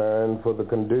concern for the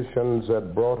conditions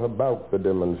that brought about the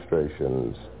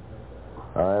demonstrations.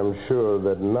 I am sure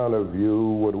that none of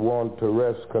you would want to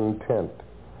rest content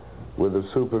with a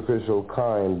superficial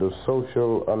kind of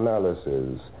social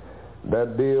analysis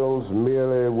that deals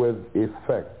merely with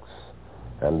effects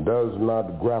and does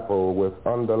not grapple with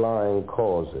underlying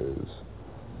causes.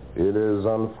 It is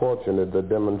unfortunate that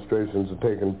demonstrations are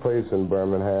taking place in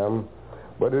Birmingham,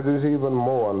 but it is even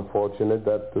more unfortunate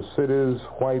that the city's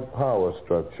white power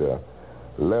structure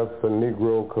left the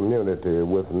Negro community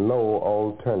with no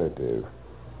alternative.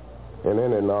 In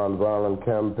any nonviolent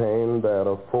campaign, there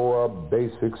are 4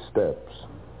 basic steps.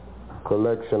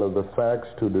 Collection of the facts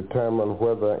to determine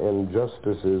whether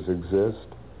injustices exist,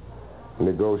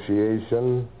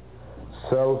 negotiation,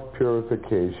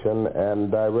 self-purification,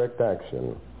 and direct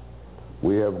action.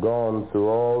 We have gone through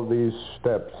all these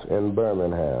steps in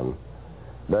Birmingham.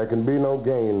 There can be no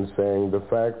gainsaying the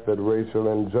fact that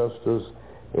racial injustice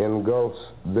engulfs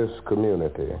this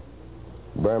community.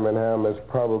 Birmingham is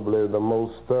probably the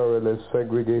most thoroughly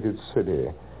segregated city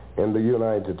in the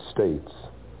United States.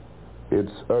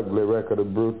 Its ugly record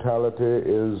of brutality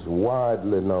is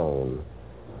widely known.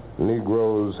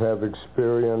 Negroes have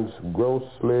experienced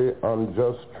grossly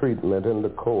unjust treatment in the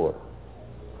court.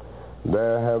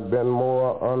 There have been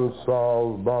more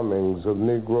unsolved bombings of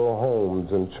Negro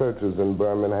homes and churches in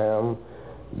Birmingham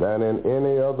than in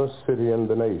any other city in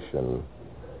the nation.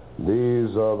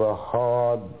 These are the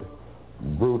hard,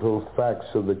 brutal facts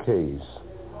of the case.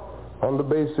 On the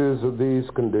basis of these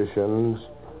conditions,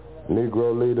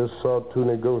 Negro leaders sought to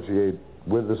negotiate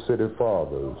with the city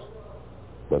fathers,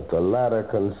 but the latter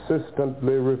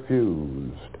consistently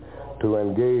refused to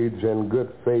engage in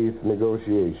good faith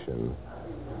negotiation.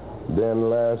 Then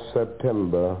last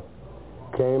September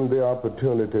came the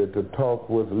opportunity to talk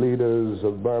with leaders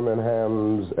of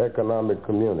Birmingham's economic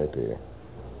community.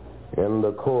 In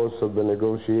the course of the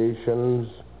negotiations,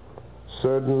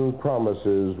 certain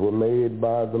promises were made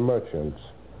by the merchants,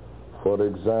 for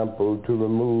example, to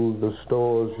remove the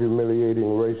store's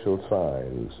humiliating racial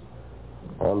signs.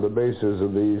 On the basis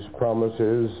of these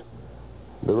promises,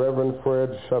 the Reverend Fred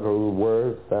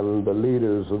Shuttleworth and the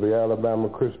leaders of the Alabama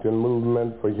Christian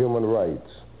Movement for Human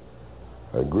Rights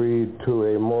agreed to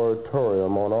a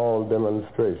moratorium on all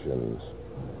demonstrations.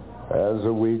 As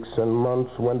the weeks and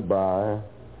months went by,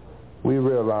 we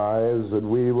realized that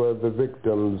we were the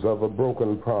victims of a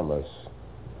broken promise.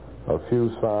 A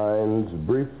few signs,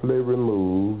 briefly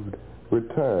removed,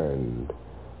 returned.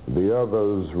 The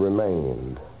others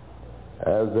remained.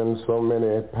 As in so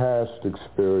many past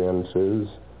experiences,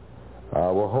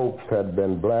 our hopes had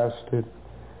been blasted,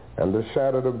 and the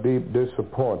shadow of deep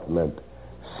disappointment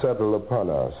settled upon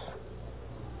us.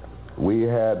 We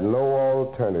had no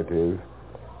alternative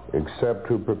except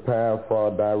to prepare for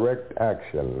direct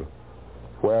action,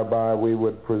 whereby we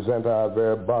would present our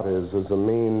very bodies as a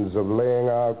means of laying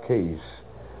our case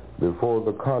before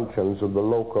the conscience of the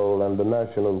local and the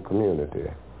national community.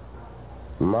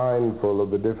 Mindful of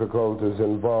the difficulties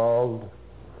involved,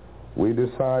 we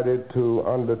decided to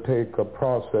undertake a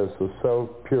process of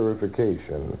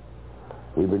self-purification.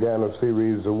 We began a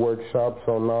series of workshops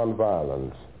on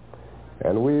nonviolence,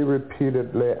 and we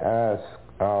repeatedly asked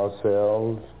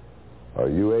ourselves, are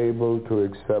you able to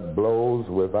accept blows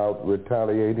without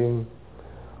retaliating?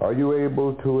 Are you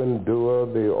able to endure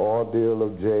the ordeal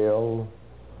of jail?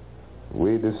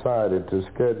 We decided to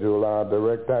schedule our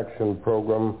direct action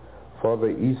program for the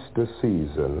Easter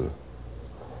season,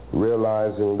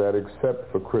 realizing that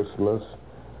except for Christmas,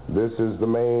 this is the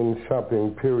main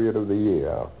shopping period of the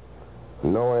year.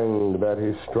 Knowing that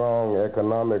his strong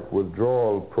economic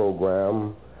withdrawal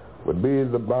program would be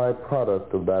the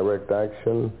byproduct of direct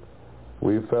action,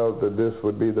 we felt that this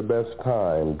would be the best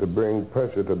time to bring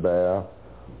pressure to bear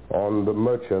on the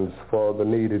merchants for the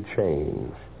needed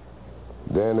change.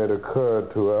 Then it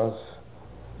occurred to us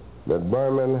that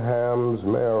Birmingham's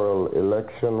mayoral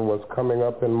election was coming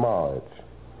up in March,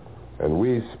 and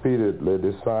we speedily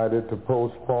decided to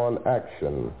postpone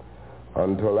action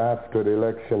until after the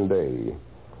election day,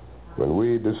 when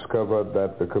we discovered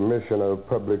that the Commissioner of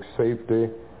Public Safety,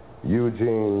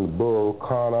 Eugene Bull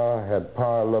Connor, had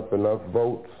piled up enough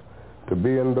votes to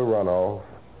be in the runoff.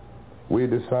 We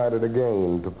decided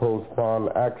again to postpone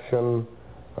action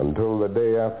until the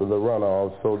day after the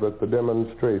runoff so that the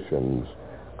demonstrations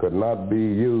could not be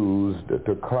used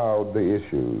to cloud the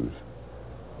issues.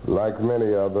 Like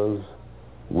many others,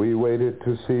 we waited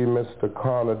to see Mr.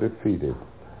 Connor defeated,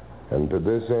 and to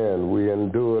this end we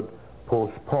endured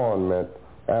postponement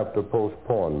after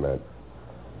postponement.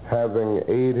 Having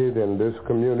aided in this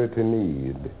community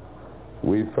need,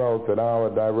 we felt that our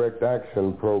direct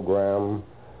action program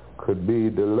could be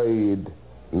delayed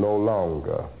no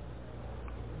longer.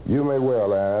 You may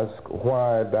well ask,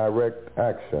 why direct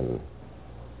action?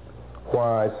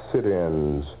 Why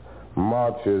sit-ins,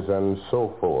 marches, and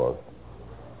so forth?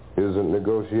 Isn't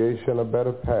negotiation a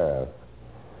better path?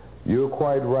 You're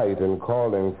quite right in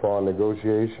calling for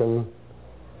negotiation.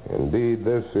 Indeed,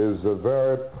 this is the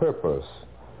very purpose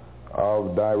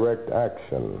of direct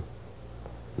action.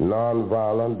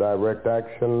 Nonviolent direct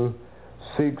action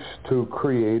seeks to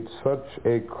create such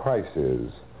a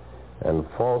crisis and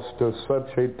foster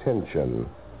such a tension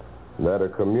that a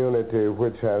community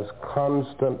which has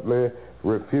constantly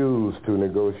refused to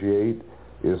negotiate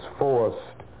is forced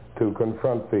to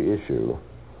confront the issue.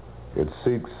 It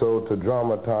seeks so to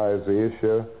dramatize the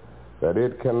issue that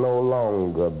it can no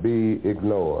longer be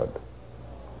ignored.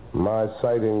 My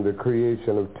citing the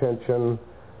creation of tension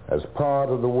as part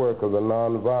of the work of the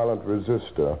nonviolent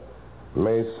resistor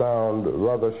may sound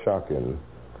rather shocking,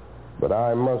 but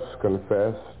I must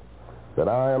confess that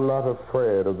I am not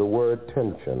afraid of the word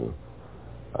tension.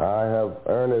 I have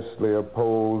earnestly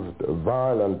opposed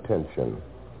violent tension,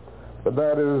 but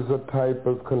that is a type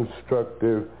of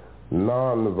constructive,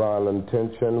 nonviolent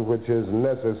tension which is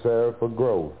necessary for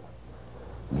growth.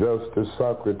 Just as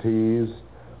Socrates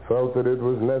felt that it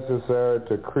was necessary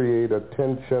to create a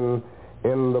tension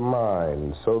in the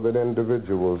mind so that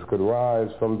individuals could rise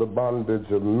from the bondage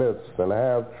of myths and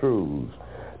half-truths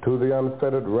to the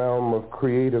unfettered realm of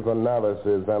creative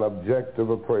analysis and objective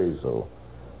appraisal,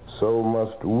 so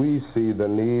must we see the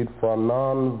need for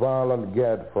nonviolent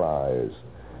gadflies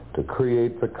to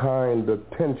create the kind of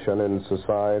tension in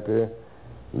society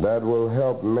that will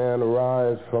help men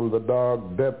rise from the dark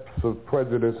depths of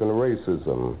prejudice and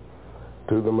racism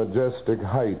to the majestic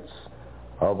heights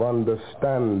of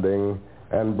understanding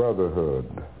and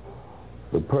brotherhood.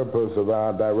 The purpose of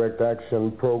our direct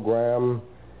action program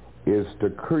is to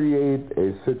create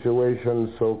a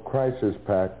situation so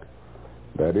crisis-packed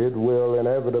that it will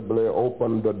inevitably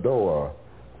open the door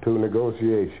to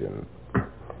negotiation.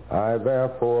 I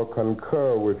therefore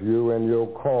concur with you in your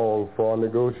call for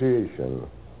negotiation.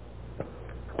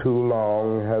 Too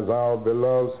long has our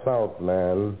beloved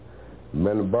Southland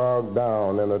been bogged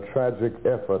down in a tragic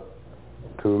effort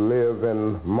to live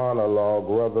in monologue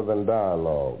rather than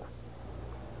dialogue.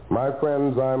 My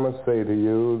friends, I must say to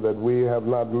you that we have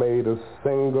not made a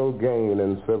single gain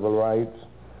in civil rights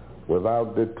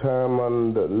without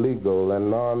determined legal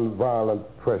and nonviolent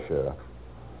pressure.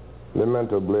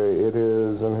 Lamentably, it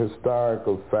is an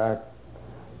historical fact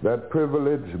that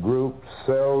privileged groups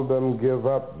seldom give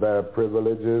up their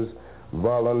privileges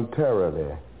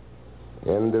voluntarily.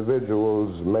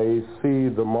 Individuals may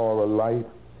see the moral light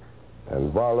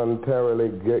and voluntarily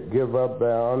give up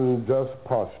their unjust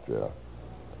posture.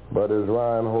 But as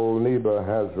Reinhold Niebuhr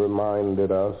has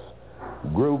reminded us,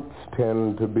 groups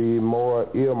tend to be more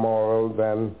immoral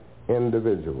than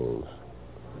individuals.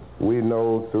 We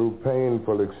know through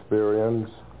painful experience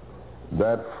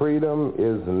that freedom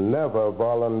is never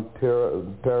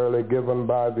voluntarily given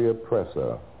by the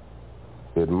oppressor.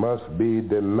 It must be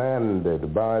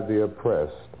demanded by the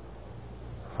oppressed.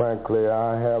 Frankly,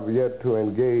 I have yet to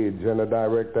engage in a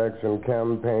direct action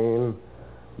campaign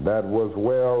that was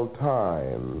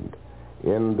well-timed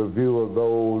in the view of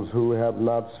those who have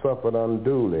not suffered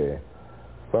unduly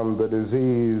from the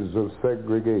disease of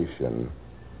segregation.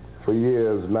 For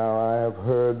years now I have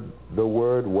heard the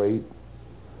word wait.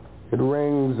 It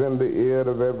rings in the ear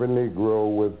of every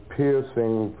Negro with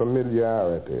piercing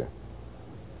familiarity.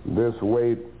 This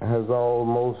wait has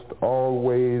almost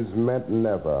always meant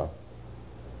never.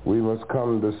 We must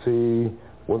come to see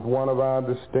with one of our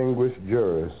distinguished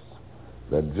jurists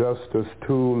that justice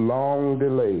too long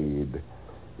delayed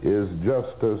is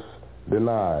justice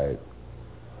denied.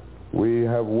 We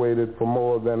have waited for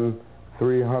more than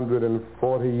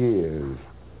 340 years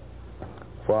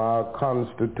for our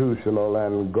constitutional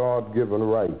and God-given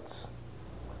rights.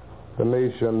 The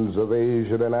nations of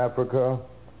Asia and Africa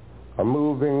are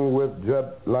moving with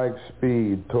jet-like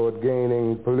speed toward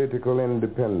gaining political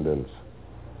independence,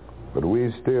 but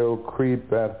we still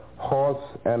creep at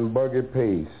horse and buggy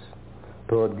pace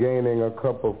toward gaining a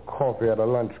cup of coffee at a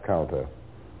lunch counter.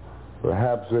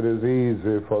 Perhaps it is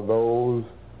easy for those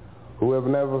who have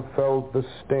never felt the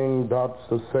sting dots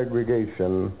of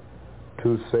segregation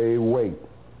to say wait.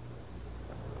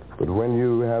 But when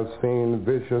you have seen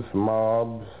vicious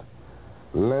mobs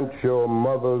lynch your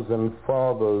mothers and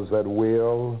fathers at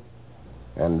will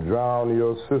and drown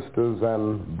your sisters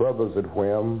and brothers at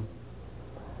whim,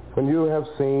 when you have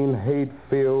seen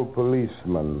hate-filled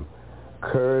policemen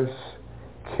curse,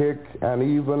 kick, and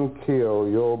even kill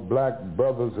your black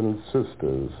brothers and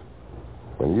sisters,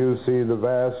 when you see the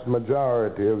vast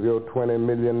majority of your 20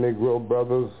 million Negro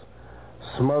brothers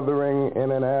smothering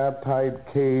in an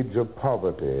airtight cage of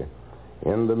poverty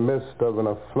in the midst of an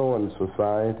affluent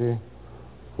society,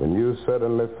 when you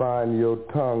suddenly find your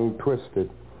tongue twisted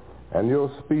and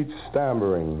your speech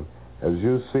stammering as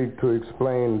you seek to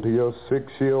explain to your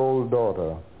 6-year-old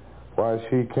daughter why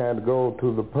she can't go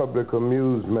to the public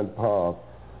amusement park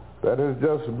that has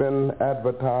just been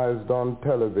advertised on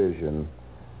television,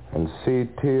 and see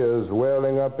tears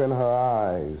welling up in her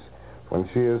eyes when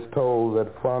she is told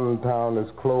that Funtown is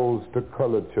closed to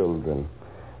colored children,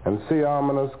 and see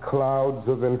ominous clouds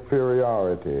of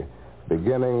inferiority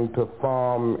beginning to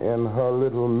form in her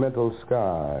little mental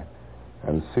sky,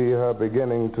 and see her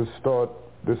beginning to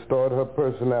distort her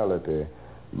personality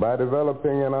by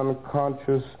developing an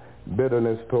unconscious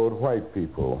bitterness toward white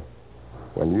people.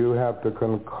 When you have to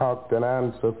concoct an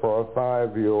answer for a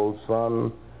 5-year-old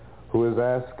son who is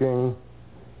asking,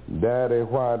 Daddy,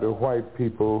 why do white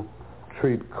people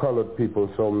treat colored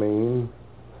people so mean?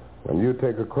 When you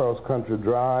take a cross-country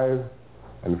drive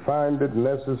and find it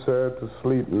necessary to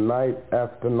sleep night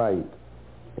after night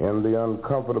in the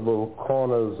uncomfortable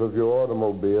corners of your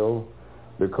automobile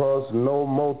because no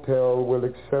motel will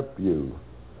accept you,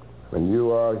 when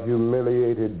you are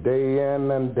humiliated day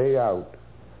in and day out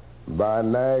by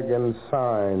nagging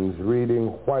signs reading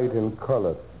white and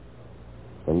colored,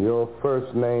 when your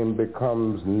first name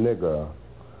becomes nigger,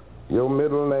 your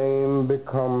middle name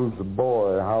becomes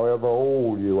boy, however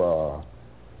old you are,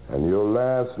 and your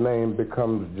last name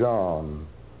becomes John,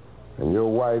 and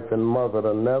your wife and mother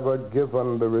are never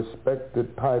given the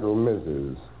respected title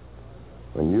Mrs.,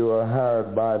 when you are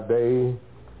harried by day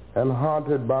and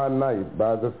haunted by night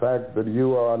by the fact that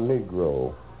you are a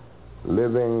Negro,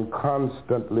 living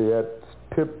constantly at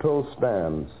tiptoe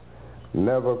stands,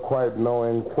 never quite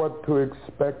knowing what to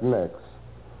expect next,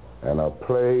 and are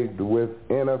plagued with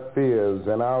inner fears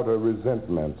and outer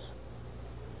resentments,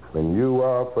 when you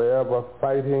are forever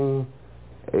fighting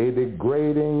a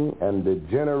degrading and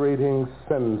degenerating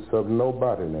sense of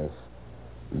nobodiness,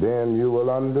 then you will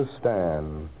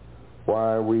understand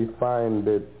why we find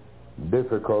it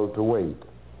difficult to wait.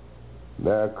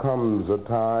 There comes a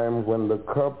time when the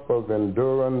cup of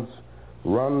endurance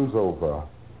runs over,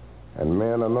 and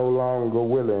men are no longer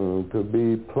willing to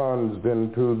be plunged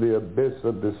into the abyss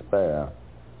of despair.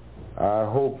 I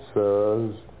hope,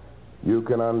 sirs, you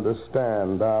can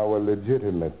understand our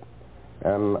legitimate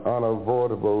and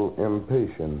unavoidable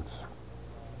impatience.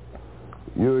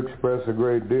 You express a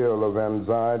great deal of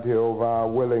anxiety over our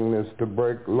willingness to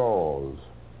break laws.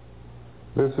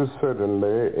 This is certainly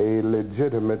a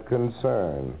legitimate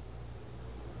concern,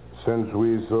 since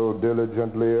we so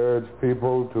diligently urge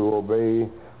people to obey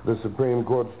the Supreme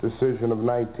Court's decision of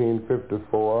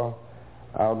 1954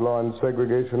 outlawing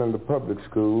segregation in the public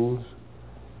schools.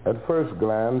 At first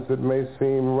glance, it may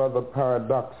seem rather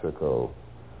paradoxical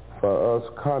for us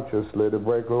consciously to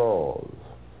break laws.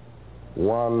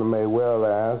 One may well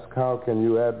ask, how can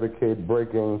you advocate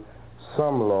breaking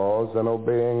some laws and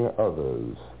obeying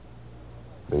others?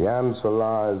 The answer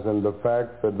lies in the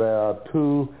fact that there are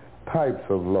two types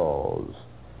of laws,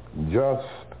 just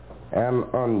and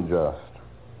unjust.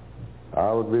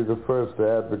 I would be the first to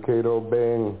advocate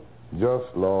obeying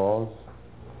just laws.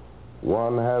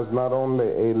 One has not only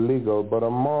a legal but a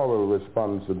moral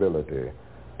responsibility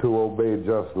to obey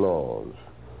just laws.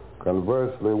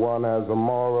 Conversely, one has a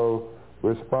moral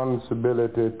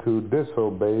responsibility to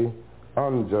disobey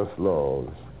unjust laws.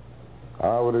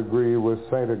 I would agree with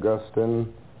St.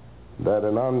 Augustine that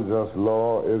an unjust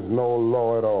law is no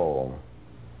law at all.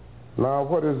 Now,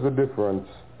 what is the difference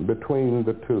between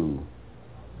the two?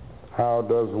 How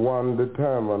does one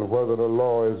determine whether the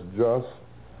law is just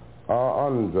or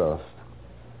unjust?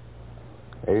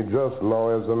 A just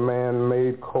law is a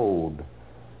man-made code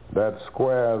that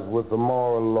squares with the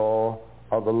moral law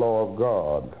or the law of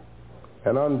God.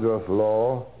 An unjust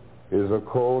law is a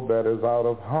code that is out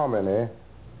of harmony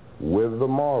with the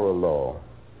moral law.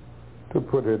 To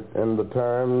put it in the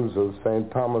terms of St.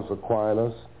 Thomas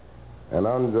Aquinas, an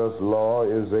unjust law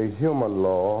is a human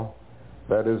law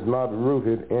that is not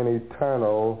rooted in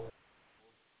eternal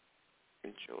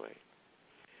joy.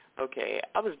 Okay,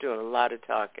 I was doing a lot of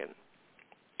talking,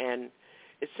 and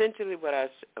essentially what I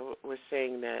was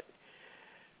saying that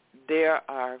there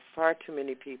are far too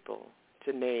many people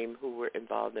to name who were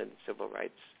involved in the civil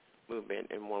rights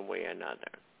movement in one way or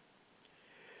another.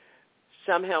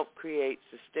 Some helped create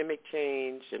systemic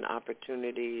change and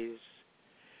opportunities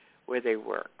where they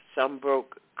work. Some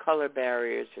broke color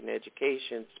barriers in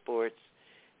education, sports,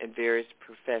 and various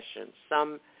professions.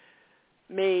 Some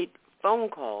made phone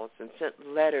calls and sent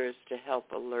letters to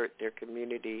help alert their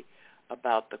community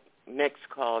about the next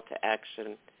call to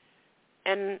action.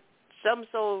 And some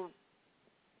sold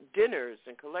dinners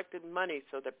and collected money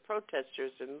so that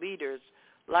protesters and leaders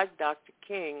like Dr.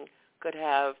 King could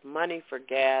have money for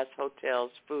gas,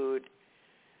 hotels, food,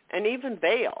 and even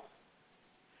bail.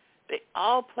 They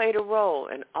all played a role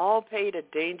and all paid a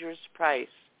dangerous price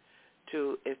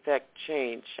to effect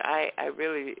change. I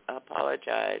really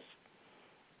apologize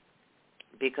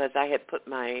because I had put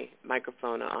my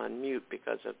microphone on mute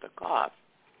because of the cough.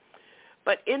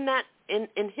 But in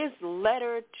his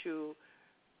letter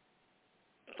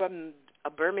from a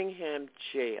Birmingham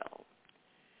jail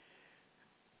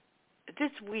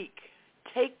this week,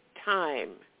 take time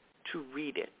to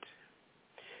read it,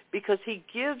 because he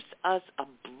gives us a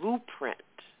blueprint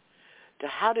to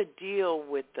how to deal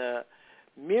with the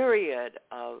myriad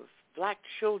of black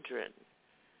children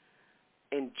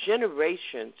and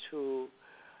generations who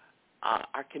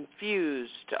are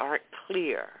confused, aren't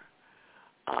clear.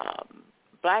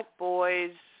 Black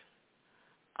boys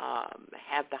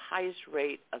have the highest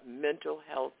rate of mental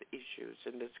health issues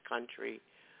in this country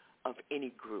of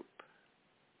any group.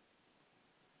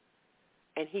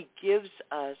 And he gives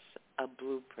us a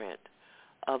blueprint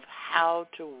of how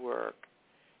to work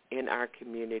in our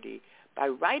community by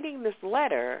writing this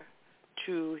letter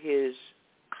to his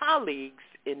colleagues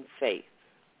in faith.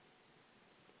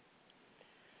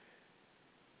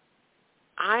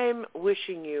 I'm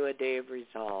wishing you a day of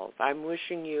resolve. I'm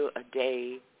wishing you a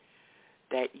day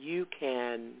that you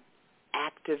can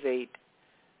activate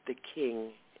the king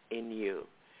in you.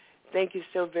 Thank you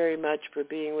so very much for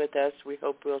being with us. We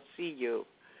hope we'll see you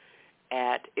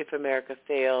at If America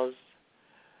Fails,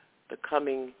 The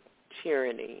Coming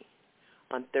Tyranny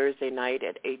on Thursday night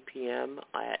at 8 p.m.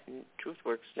 at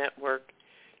TruthWorks Network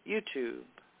YouTube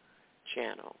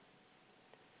channel.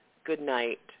 Good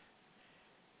night,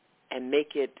 and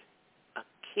make it a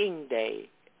King Day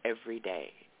every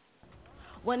day.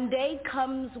 When day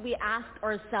comes, we ask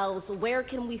ourselves, where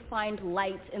can we find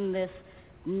light in this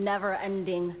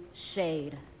never-ending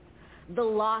shade? The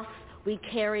loss we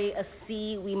carry, a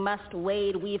sea we must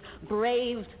wade. We've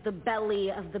braved the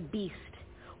belly of the beast.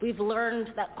 We've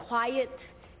learned that quiet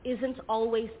isn't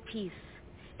always peace,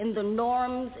 and the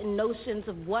norms and notions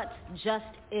of what just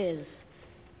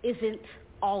isn't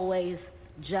always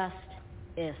just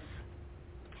is.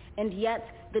 And yet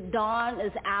the dawn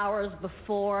is ours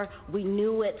before we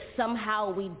knew it.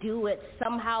 Somehow we do it.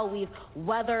 Somehow we've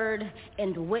weathered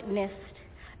and witnessed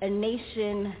a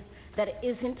nation that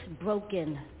isn't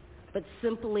broken, but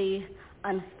simply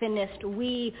unfinished.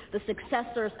 We, the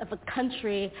successors of a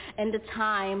country and a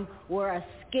time where a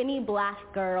skinny black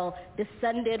girl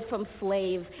descended from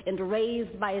slaves and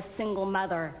raised by a single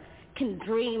mother can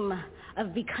dream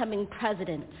of becoming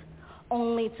president,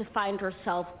 only to find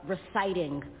herself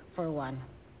reciting for one.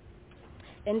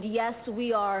 And yes,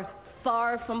 we are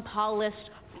far from polished,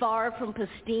 far from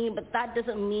pristine, but that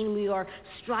doesn't mean we are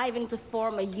striving to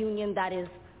form a union that is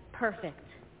perfect.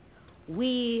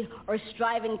 We are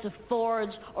striving to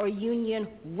forge our union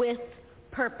with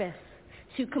purpose,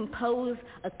 to compose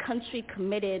a country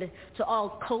committed to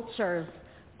all cultures,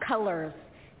 colors,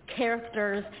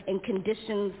 characters, and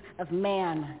conditions of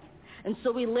man. And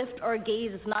so we lift our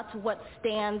gaze not to what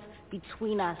stands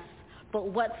between us, but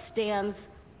what stands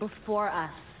before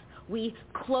us. We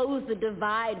close the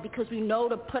divide because we know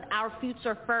to put our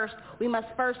future first, we must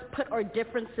first put our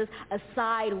differences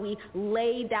aside. We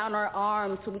lay down our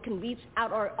arms so we can reach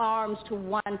out our arms to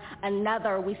one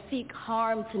another. We seek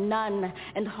harm to none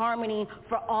and harmony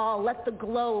for all. Let the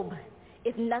globe,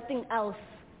 if nothing else,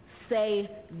 say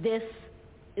this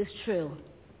is true.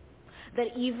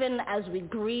 That even as we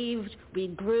grieved, we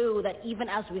grew. That even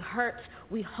as we hurt,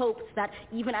 we hoped. That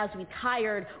even as we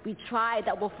tired, we tried.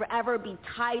 That we'll forever be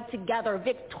tied together,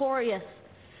 victorious,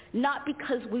 not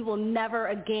because we will never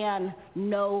again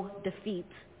know defeat,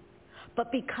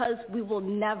 but because we will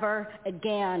never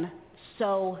again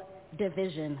sow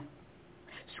division.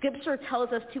 Scripture tells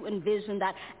us to envision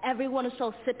that everyone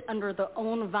shall sit under their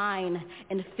own vine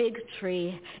and fig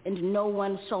tree, and no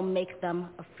one shall make them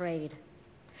afraid.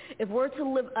 If we're to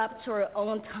live up to our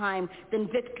own time, then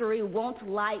victory won't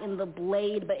lie in the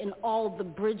blade, but in all the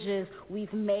bridges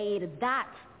we've made. That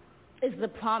is the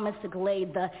promised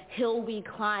glade, the hill we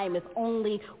climb if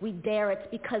only we dare it,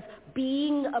 because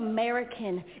being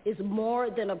American is more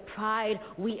than a pride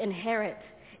we inherit.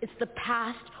 It's the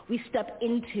past we step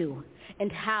into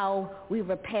and how we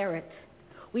repair it.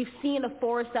 We've seen a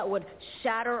force that would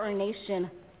shatter our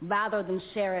nation rather than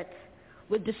share it,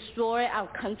 would destroy our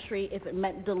country if it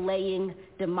meant delaying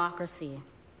democracy.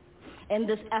 And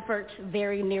this effort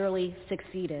very nearly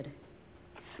succeeded.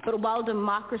 But while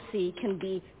democracy can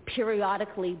be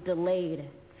periodically delayed,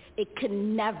 it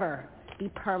can never be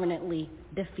permanently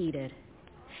defeated.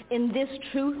 In this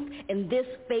truth, in this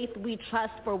faith we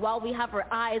trust, for while we have our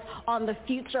eyes on the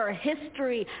future, our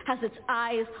history has its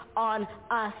eyes on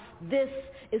us. This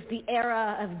is the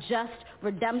era of just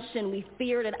redemption. We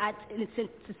feared it at its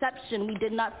inception. We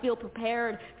did not feel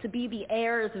prepared to be the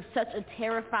heirs of such a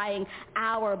terrifying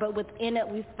hour, but within it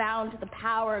we found the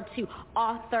power to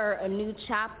author a new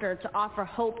chapter, to offer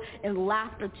hope and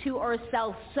laughter to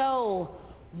ourselves. So,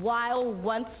 while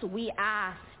once we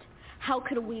asked, how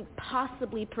could we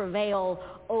possibly prevail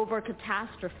over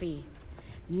catastrophe?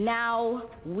 Now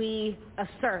we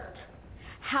assert,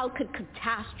 how could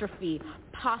catastrophe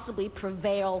possibly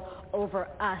prevail over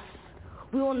us?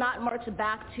 We will not march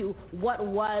back to what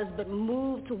was, but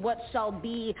move to what shall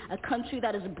be, a country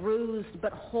that is bruised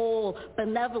but whole,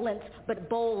 benevolent but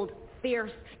bold,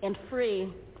 fierce and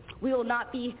free. We will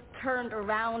not be turned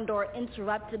around or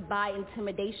interrupted by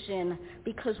intimidation,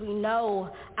 because we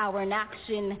know our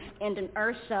inaction and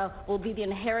inertia will be the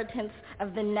inheritance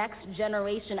of the next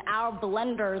generation. Our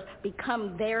blunders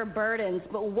become their burdens.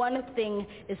 But one thing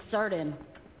is certain.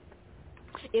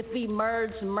 If we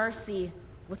merge mercy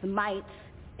with might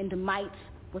and might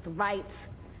with right,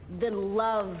 then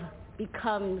love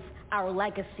becomes our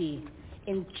legacy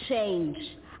and change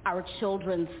our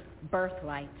children's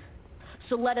birthright.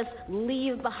 So let us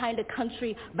leave behind a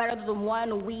country better than the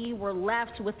one we were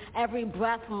left. With every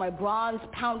breath from my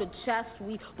bronze-pounded chest,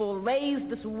 we will raise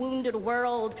this wounded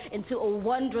world into a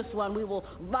wondrous one. We will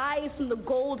rise from the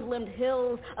gold-limbed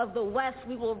hills of the west.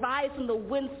 We will rise from the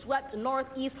wind-swept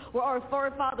northeast, where our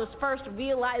forefathers first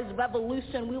realized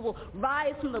revolution. We will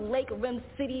rise from the lake-rimmed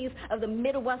cities of the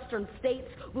Midwestern states.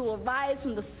 We will rise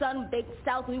from the sun-baked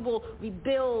south. We will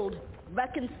rebuild,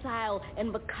 reconcile,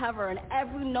 and recover in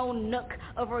every known nook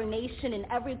of our nation, in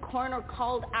every corner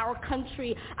called our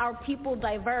country. Our people,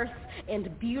 diverse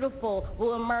and beautiful,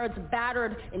 will emerge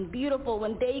battered and beautiful.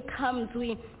 When day comes,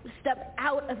 we step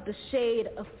out of the shade,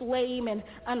 aflame and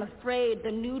unafraid.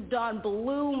 The new dawn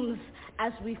blooms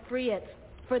as we free it.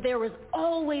 For there is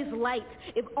always light,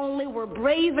 if only we're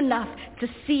brave enough to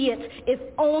see it, if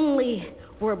only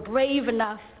we're brave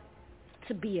enough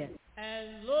to be it.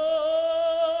 And Lord,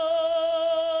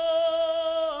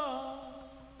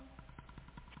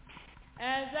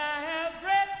 as I have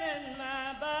breath in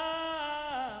my body,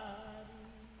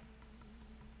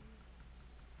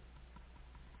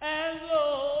 and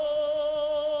Lord,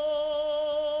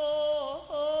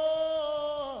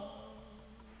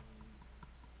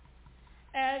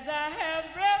 as I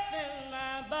have breath in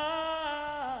my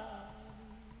body,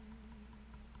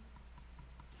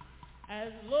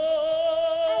 as Lord,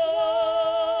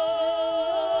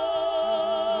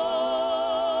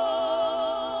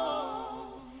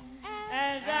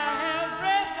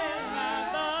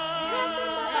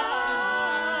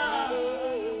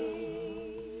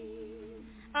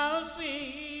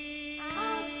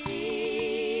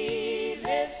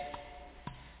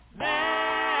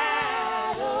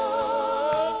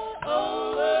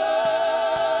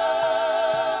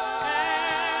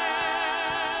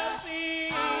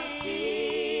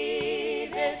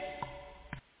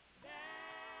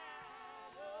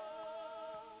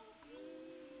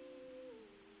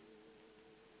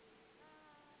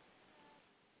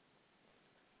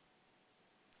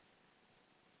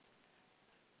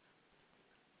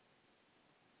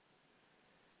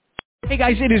 Hey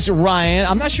guys, it is Ryan.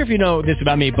 I'm not sure if you know this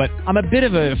about me, but I'm a bit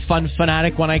of a fun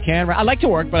fanatic when I can. I like to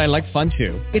work, but I like fun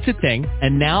too. It's a thing.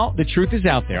 And now the truth is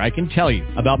out there. I can tell you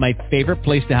about my favorite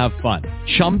place to have fun.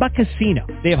 Chumba Casino.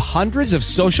 They have hundreds of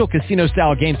social casino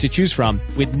style games to choose from,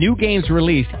 with new games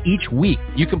released each week.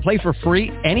 You can play for free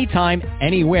anytime,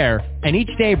 anywhere. And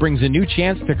each day brings a new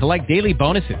chance to collect daily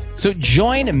bonuses. So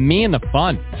join me in the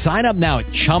fun. Sign up now at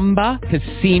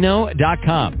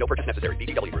ChumbaCasino.com. No purchase necessary.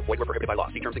 VGW Group. Void where prohibited by law.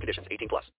 See terms and conditions. 18+.